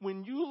you.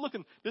 When you look,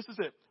 and this is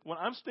it. When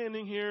I'm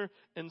standing here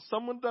and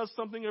someone does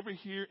something over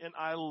here and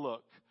I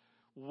look,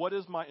 what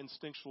is my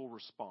instinctual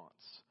response?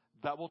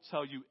 That will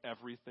tell you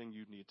everything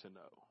you need to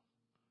know.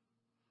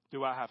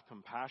 Do I have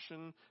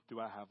compassion? Do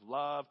I have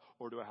love?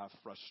 Or do I have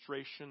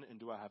frustration? And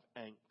do I have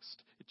angst?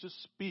 It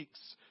just speaks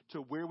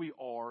to where we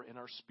are in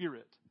our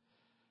spirit.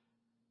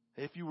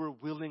 If you were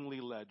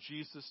willingly led,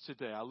 Jesus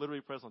today, I literally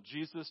pray,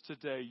 Jesus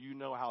today, you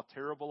know how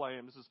terrible I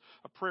am. This is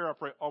a prayer I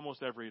pray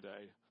almost every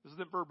day. This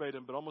isn't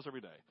verbatim, but almost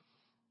every day.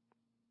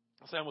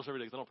 I say almost every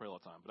day because I don't pray all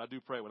the time, but I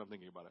do pray when I'm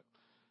thinking about it.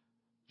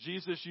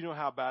 Jesus, you know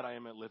how bad I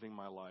am at living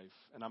my life,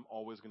 and I'm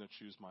always going to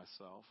choose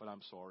myself, and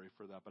I'm sorry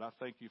for that. But I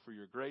thank you for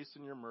your grace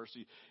and your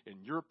mercy and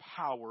your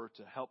power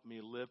to help me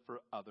live for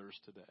others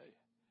today.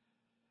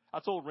 I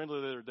told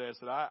Randall the other day, I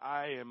said,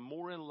 I am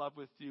more in love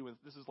with you, and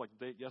this is like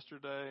the day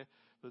yesterday,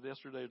 the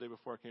day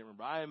before, I can't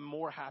remember. I am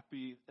more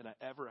happy than I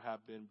ever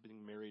have been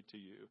being married to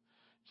you.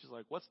 She's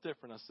like, what's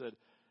different? I said,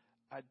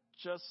 I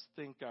just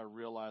think I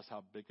realized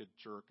how big a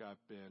jerk I've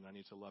been. I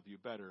need to love you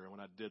better. And when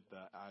I did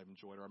that, I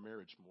enjoyed our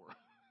marriage more.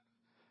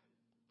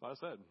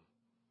 That's what I said.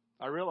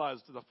 I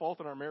realized the fault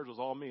in our marriage was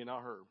all me,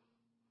 not her.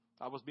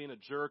 I was being a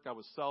jerk. I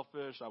was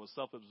selfish. I was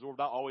self-absorbed.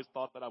 I always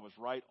thought that I was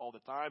right all the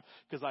time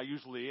because I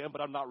usually am,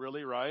 but I'm not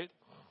really right.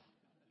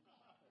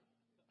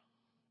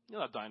 You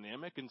know, that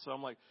dynamic. And so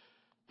I'm like,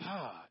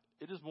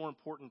 it is more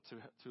important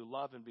to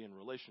love and be in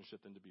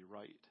relationship than to be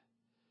right.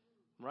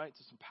 Right?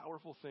 It's a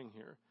powerful thing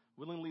here.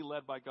 Willingly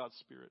led by God's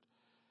Spirit.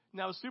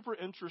 Now, it's super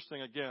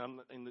interesting, again,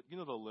 you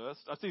know the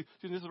list. I see,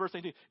 this is verse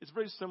 18. It's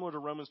very similar to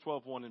Romans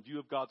 12:1. In view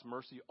of God's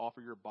mercy, offer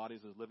your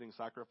bodies as living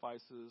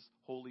sacrifices,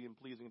 holy and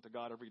pleasing to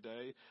God every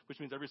day, which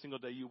means every single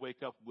day you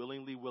wake up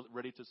willingly,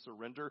 ready to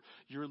surrender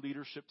your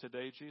leadership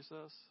today,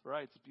 Jesus.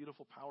 Right? It's a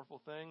beautiful,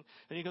 powerful thing.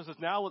 And he goes,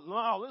 now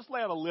let's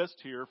lay out a list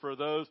here for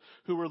those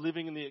who are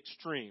living in the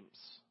extremes.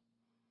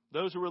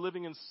 Those who are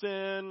living in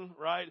sin,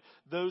 right?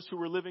 Those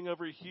who are living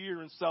over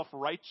here in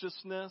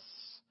self-righteousness.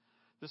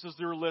 This is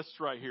their list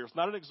right here. It's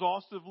not an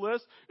exhaustive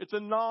list. It's a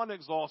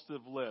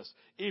non-exhaustive list.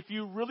 If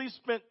you really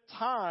spent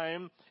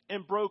time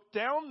and broke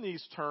down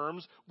these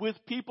terms with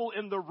people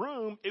in the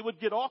room, it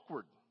would get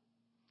awkward.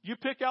 You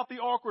pick out the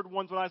awkward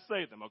ones when I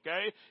say them,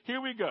 okay?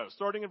 Here we go,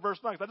 starting in verse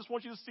 9. I just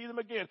want you to see them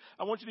again.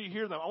 I want you to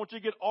hear them. I want you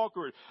to get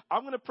awkward. I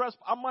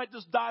might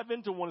just dive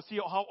into one and see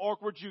how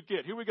awkward you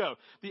get. Here we go.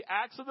 The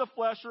acts of the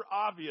flesh are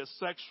obvious: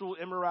 sexual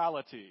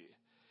immorality,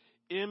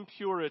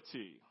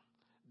 impurity,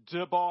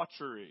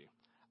 debauchery,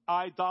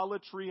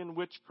 idolatry and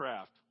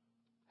witchcraft,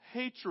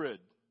 hatred,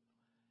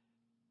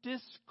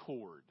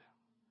 discord,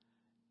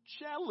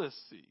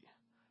 jealousy,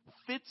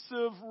 fits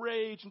of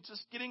rage and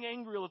just getting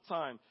angry all the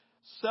time,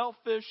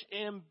 selfish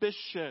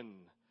ambition,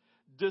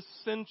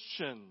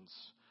 dissensions,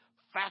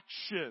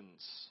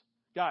 factions.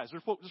 Guys,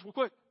 just real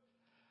quick.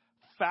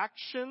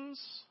 Factions,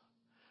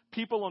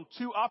 people on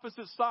two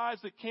opposite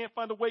sides that can't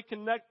find a way to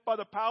connect by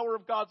the power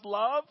of God's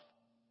love,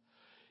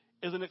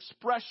 is an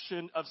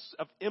expression of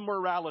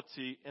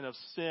immorality and of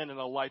sin in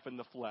a life in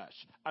the flesh.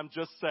 I'm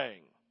just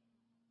saying.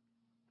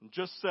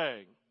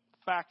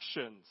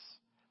 Factions.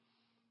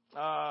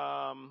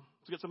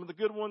 Let's get some of the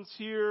good ones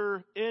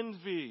here.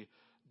 Envy,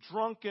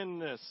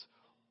 drunkenness,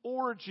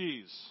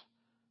 orgies.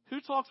 Who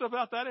talks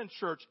about that in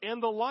church?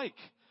 And the like.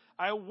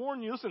 I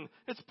warn you, listen,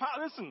 it's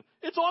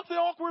on the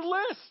awkward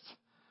list.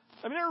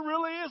 I mean, it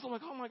really is. I'm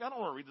like, oh my God, I don't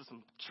want to read this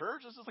in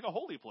church. This is like a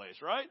holy place,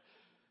 right?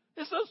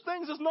 It's those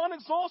things. It's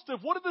non-exhaustive.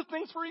 What are the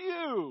things for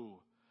you?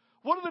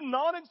 What are the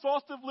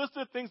non-exhaustive list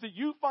of things that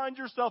you find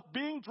yourself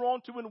being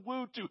drawn to and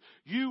wooed to?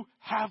 You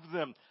have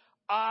them.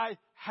 I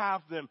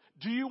have them.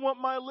 Do you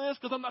want my list?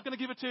 Because I'm not going to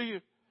give it to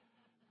you.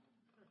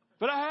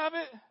 But I have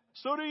it.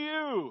 So do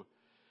you.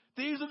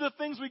 These are the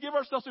things we give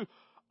ourselves to.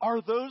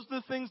 Are those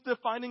the things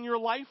defining your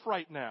life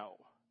right now?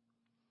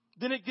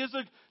 Then it gives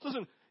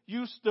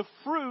the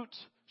fruit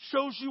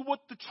shows you what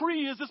the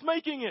tree is that's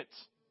making it.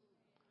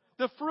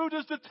 The fruit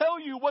is to tell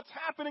you what's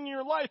happening in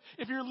your life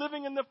if you're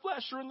living in the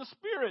flesh or in the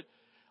spirit.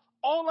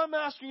 All I'm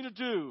asking you to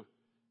do,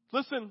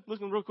 listen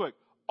real quick.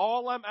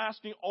 All I'm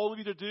asking all of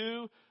you to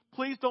do,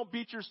 please don't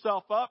beat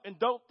yourself up and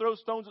don't throw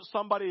stones at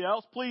somebody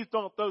else. Please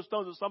don't throw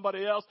stones at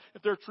somebody else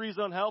if their tree's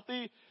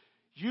unhealthy.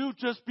 You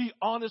just be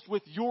honest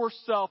with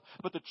yourself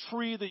about the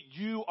tree that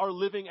you are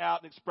living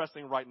out and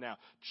expressing right now.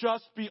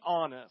 Just be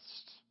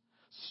honest.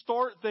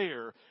 Start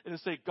there and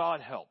say, God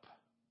help.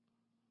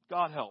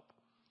 God help.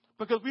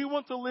 Because we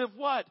want to live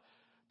what?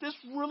 This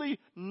really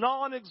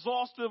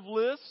non-exhaustive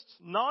list,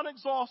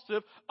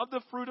 of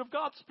the fruit of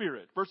God's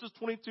Spirit. Verses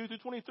 22 through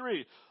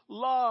 23.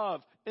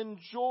 Love and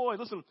joy.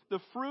 Listen, the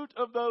fruit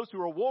of those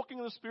who are walking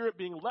in the Spirit,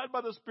 being led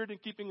by the Spirit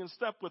and keeping in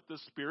step with the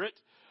Spirit,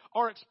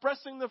 are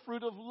expressing the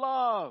fruit of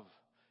love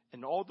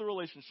in all the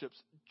relationships.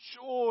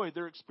 Joy,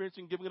 they're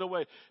experiencing giving it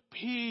away.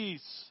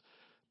 Peace,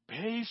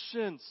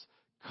 patience,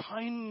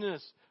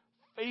 kindness,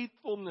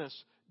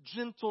 faithfulness,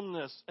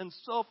 gentleness, and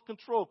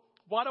self-control.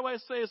 Why do I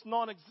say it's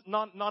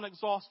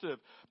non-exhaustive?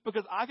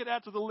 Because I could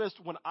add to the list,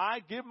 when I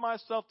give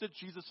myself to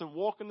Jesus and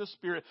walk in the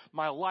Spirit,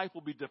 my life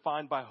will be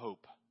defined by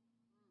hope.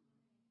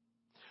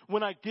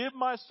 When I give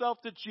myself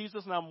to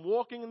Jesus and I'm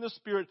walking in the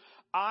Spirit,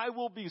 I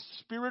will be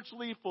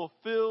spiritually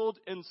fulfilled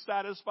and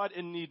satisfied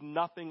and need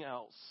nothing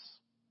else.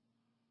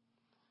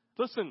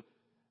 Listen,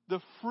 the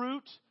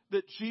fruit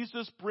that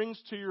Jesus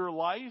brings to your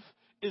life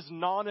is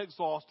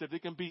non-exhaustive.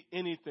 It can be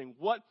anything.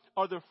 What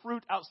are the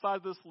fruit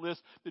outside this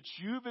list that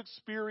you've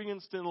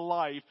experienced in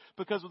life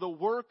because of the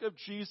work of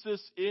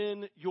Jesus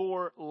in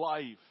your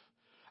life?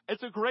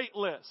 It's a great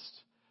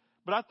list.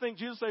 But I think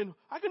Jesus is saying,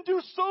 I can do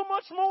so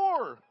much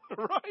more,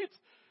 right?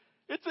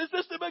 It's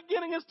just the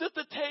beginning. It's just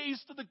a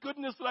taste of the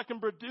goodness that I can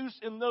produce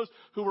in those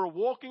who are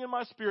walking in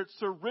my Spirit,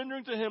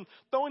 surrendering to Him,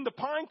 throwing the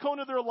pine cone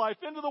of their life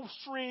into the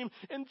stream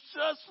and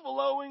just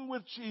flowing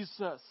with Jesus.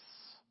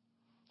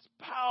 It's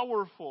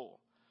powerful.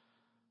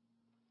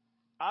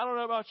 I don't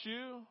know about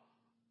you.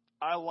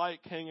 I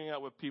like hanging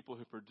out with people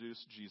who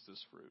produce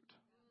Jesus fruit.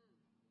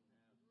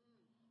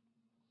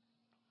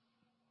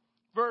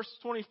 Verse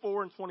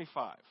 24 and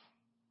 25.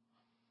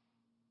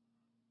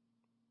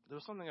 There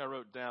was something I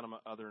wrote down in my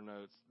other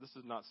notes. This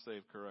is not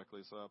saved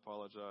correctly, so I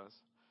apologize.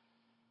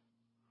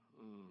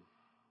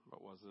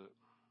 What was it?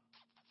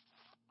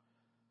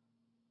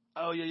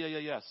 Oh,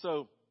 yeah.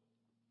 So,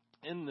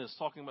 in this,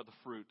 talking about the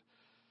fruit,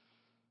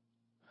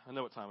 I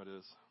know what time it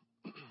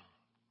is.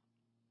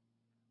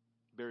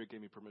 Barry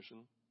gave me permission.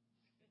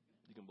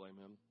 You can blame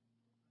him.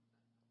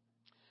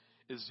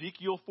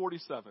 Ezekiel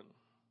 47.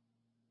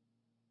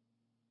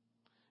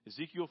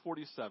 Ezekiel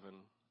 47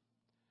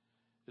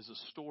 is a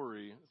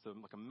story, it's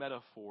like a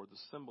metaphor, the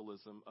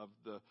symbolism of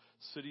the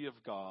city of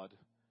God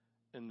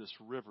and this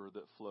river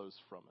that flows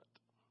from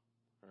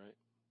it. Right?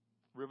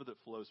 River that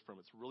flows from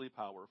it. It's really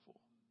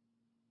powerful.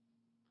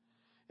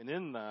 And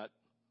in that,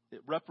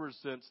 it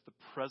represents the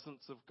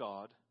presence of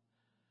God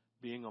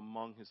being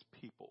among His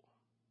people.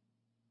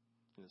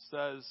 And it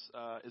says,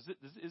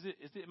 is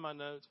it in my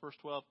notes, verse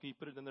 12? Can you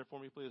put it in there for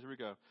me, please? Here we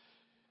go.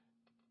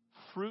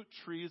 Fruit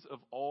trees of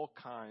all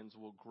kinds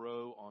will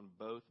grow on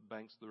both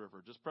banks of the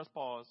river. Just press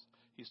pause.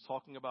 He's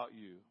talking about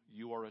you.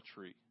 You are a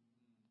tree.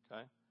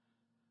 Okay?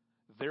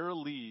 Their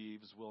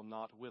leaves will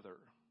not wither,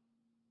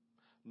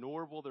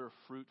 nor will their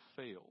fruit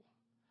fail.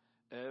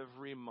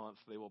 Every month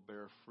they will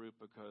bear fruit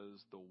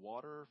because the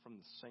water from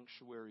the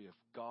sanctuary of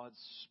God's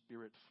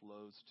Spirit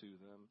flows to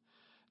them.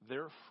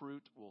 Their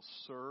fruit will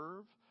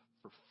serve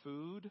for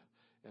food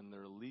and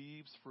their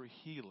leaves for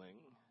healing.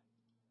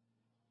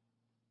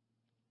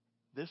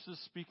 This is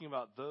speaking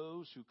about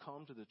those who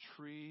come to the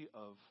tree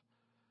of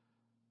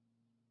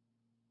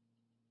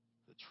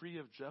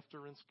Jeff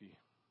Durinsky,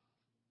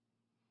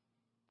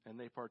 and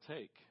they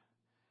partake,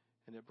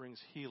 and it brings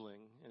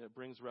healing, and it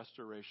brings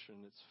restoration.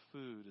 It's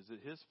food. Is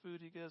it his food,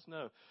 you guys?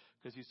 No,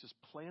 because he's just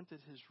planted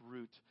his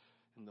root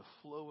in the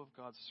flow of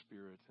God's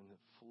Spirit, and it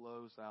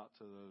flows out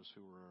to those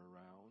who are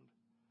around.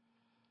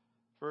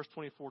 Verse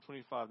 24,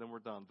 25, then we're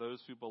done. Those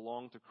who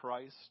belong to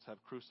Christ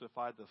have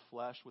crucified the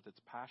flesh with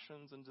its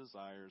passions and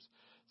desires.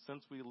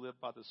 Since we live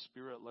by the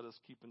Spirit, let us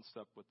keep in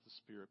step with the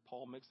Spirit.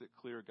 Paul makes it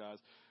clear, guys,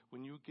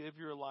 when you give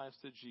your lives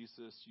to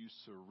Jesus, you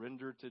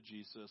surrender to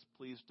Jesus.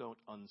 Please don't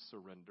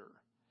unsurrender.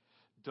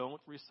 Don't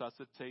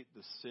resuscitate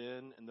the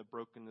sin and the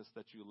brokenness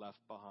that you left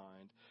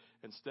behind.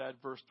 Instead,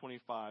 verse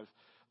 25,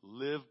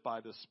 live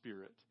by the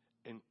Spirit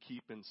and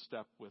keep in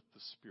step with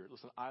the Spirit.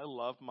 Listen, I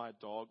love my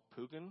dog,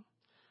 Pugin.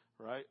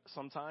 Right?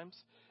 Sometimes.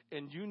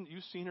 And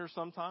you've seen her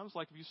sometimes.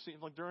 Like, you've seen,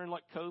 like, during,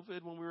 like,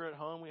 COVID, when we were at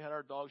home, we had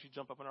our dog. She'd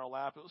jump up in our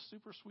lap. It was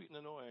super sweet and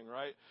annoying,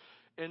 right?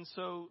 And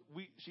so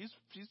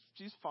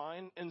she's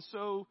fine. And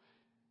so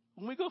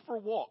when we go for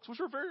walks,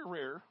 which are very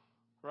rare,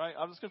 right?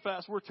 I'll just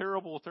confess, we're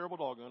terrible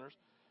dog owners.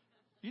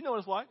 You know what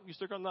it's like. You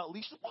stick on that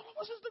leash. Oh,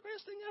 this is the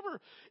greatest thing ever.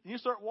 And you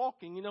start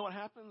walking. You know what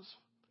happens?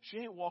 She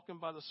ain't walking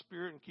by the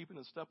Spirit and keeping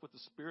in step with the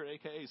Spirit,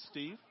 a.k.a.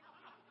 Steve.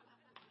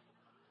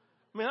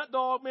 I mean, that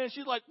dog, man,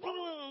 she's like,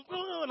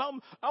 and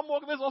I'm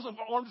walking this, also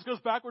my arm just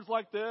goes backwards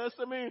like this.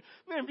 I mean,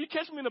 man, if you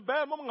catch me in the bed,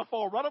 I'm going to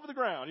fall right over the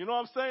ground. You know what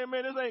I'm saying?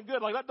 Man, this ain't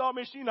good. Like, that dog,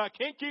 man, I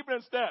can't keep it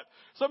in step.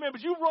 So, man,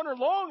 but you run her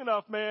long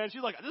enough, man.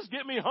 She's like, just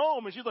get me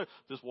home. And she's like,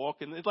 just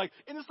walking. It's like,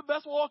 and it's the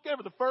best walk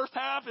ever. The first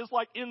half is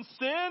like in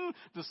sin.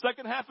 The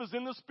second half is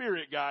in the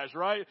Spirit, guys,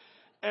 right?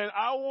 And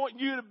I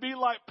want you to be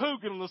like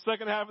Pugin in the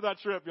second half of that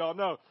trip, y'all.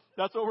 No,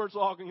 that's what we're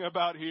talking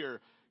about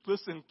here.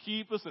 Listen,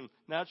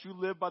 now that you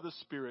live by the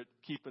Spirit,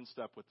 keep in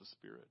step with the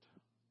Spirit.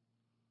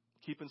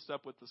 Keep in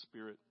step with the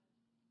Spirit.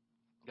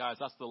 Guys,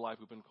 that's the life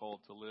we've been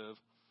called to live.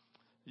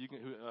 You can,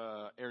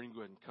 Aaron, you can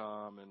go ahead and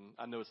come. And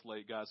I know it's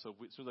late, guys, so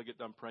as soon as I get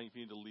done praying, if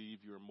you need to leave,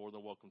 you are more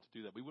than welcome to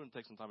do that. We wouldn't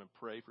take some time and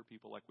pray for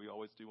people like we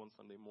always do on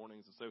Sunday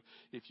mornings. And so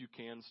if you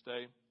can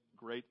stay,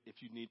 great.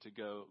 If you need to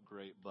go,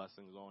 great.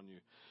 Blessings on you.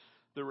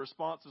 The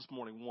response this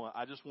morning, one,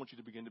 I just want you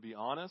to begin to be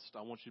honest.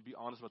 I want you to be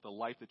honest about the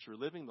life that you're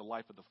living, the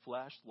life of the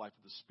flesh, the life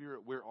of the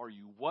Spirit. Where are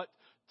you? What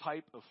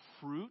type of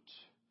fruit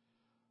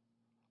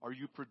are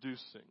you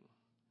producing?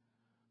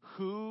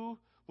 Who,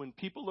 when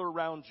people are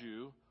around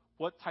you,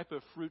 what type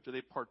of fruit do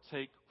they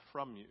partake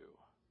from you?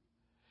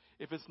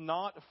 If it's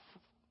not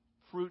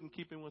fruit in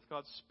keeping with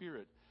God's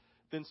Spirit,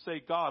 then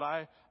say, God,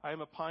 I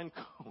am a pine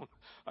cone.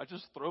 I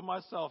just throw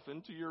myself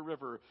into your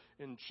river,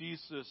 and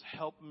Jesus,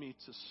 help me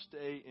to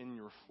stay in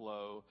your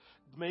flow.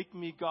 Make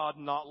me, God,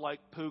 not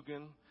like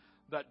Pugin,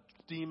 that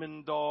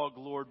demon dog,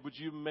 Lord. Would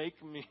you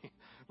make me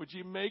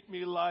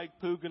like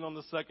Pugin on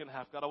the second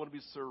half? God, I want to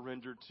be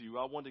surrendered to you.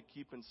 I want to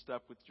keep in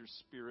step with your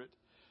Spirit.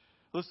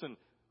 Listen,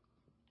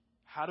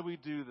 how do we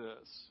do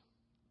this?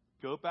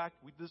 Go back,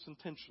 we do this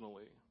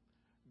intentionally.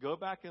 Go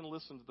back and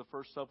listen to the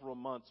first several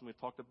months when we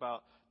talked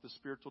about the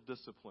spiritual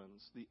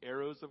disciplines, the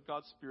arrows of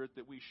God's Spirit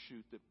that we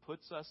shoot that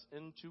puts us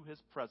into His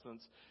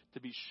presence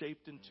to be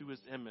shaped into His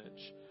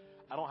image.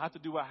 I don't have to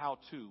do a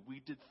how-to.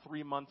 We did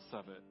 3 months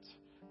of it.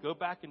 Go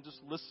back and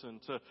just listen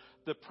to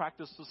the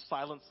practice of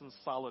silence and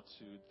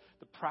solitude,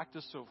 the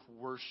practice of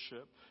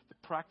worship,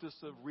 the practice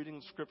of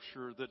reading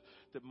Scripture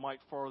that Mike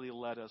Farley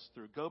led us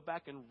through. Go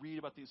back and read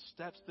about these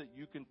steps that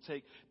you can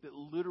take that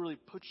literally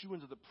put you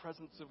into the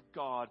presence of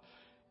God.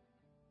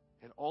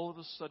 And all of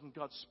a sudden,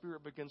 God's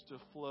Spirit begins to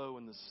flow,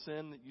 and the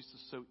sin that used to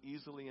so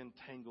easily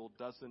entangle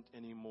doesn't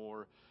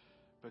anymore,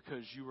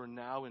 because you are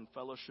now in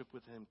fellowship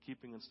with Him,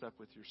 keeping in step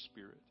with your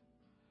Spirit.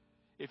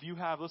 If you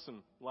have,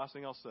 listen, last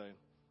thing I'll say,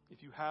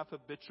 if you have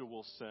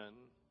habitual sin,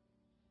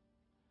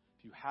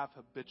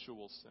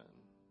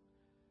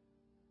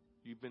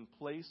 you've been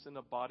placed in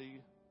a body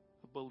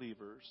of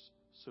believers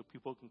so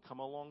people can come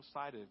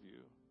alongside of you,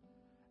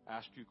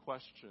 ask you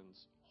questions,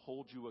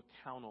 hold you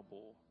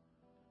accountable.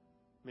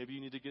 Maybe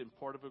you need to get in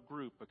part of a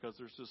group because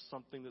there's just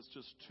something that's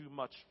just too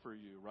much for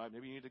you, right?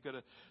 Maybe you need to go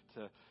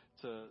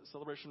to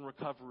celebrate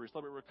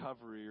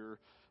recovery, or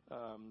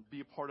be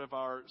a part of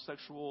our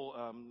sexual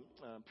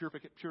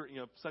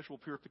sexual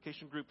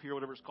purification group here,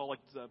 whatever it's called,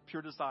 like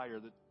Pure Desire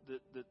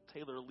that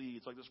Taylor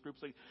leads. Like this group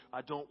say,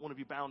 I don't want to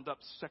be bound up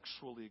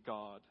sexually,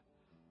 God.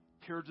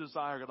 Pure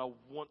Desire, God, I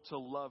want to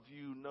love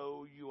you,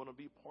 know you. I want to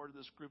be part of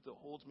this group that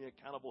holds me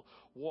accountable,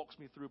 walks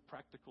me through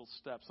practical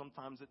steps.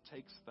 Sometimes it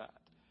takes that.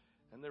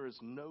 And there is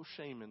no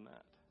shame in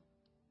that.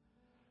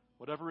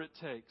 Whatever it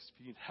takes,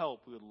 if you need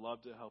help, we would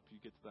love to help you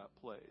get to that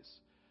place.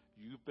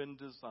 You've been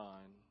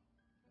designed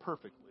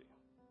perfectly.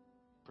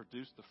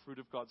 Produce the fruit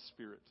of God's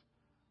Spirit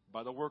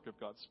by the work of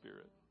God's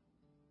Spirit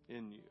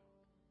in you.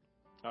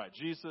 All right,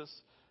 Jesus,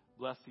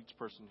 bless each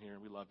person here.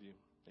 We love you.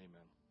 Amen.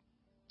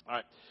 All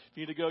right. If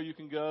you need to go, you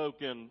can go.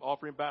 Again,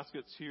 offering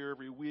baskets here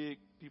every week.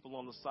 People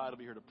on the side will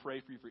be here to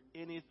pray for you for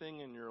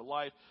anything in your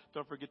life.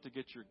 Don't forget to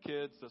get your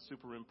kids. That's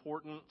super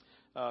important.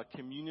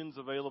 Communion's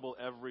available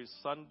every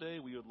Sunday.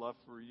 We would love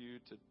for you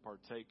to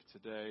partake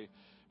today.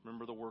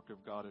 Remember the work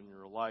of God in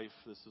your life.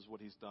 This is what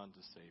He's done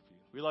to save you.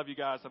 We love you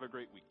guys. Have a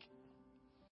great week.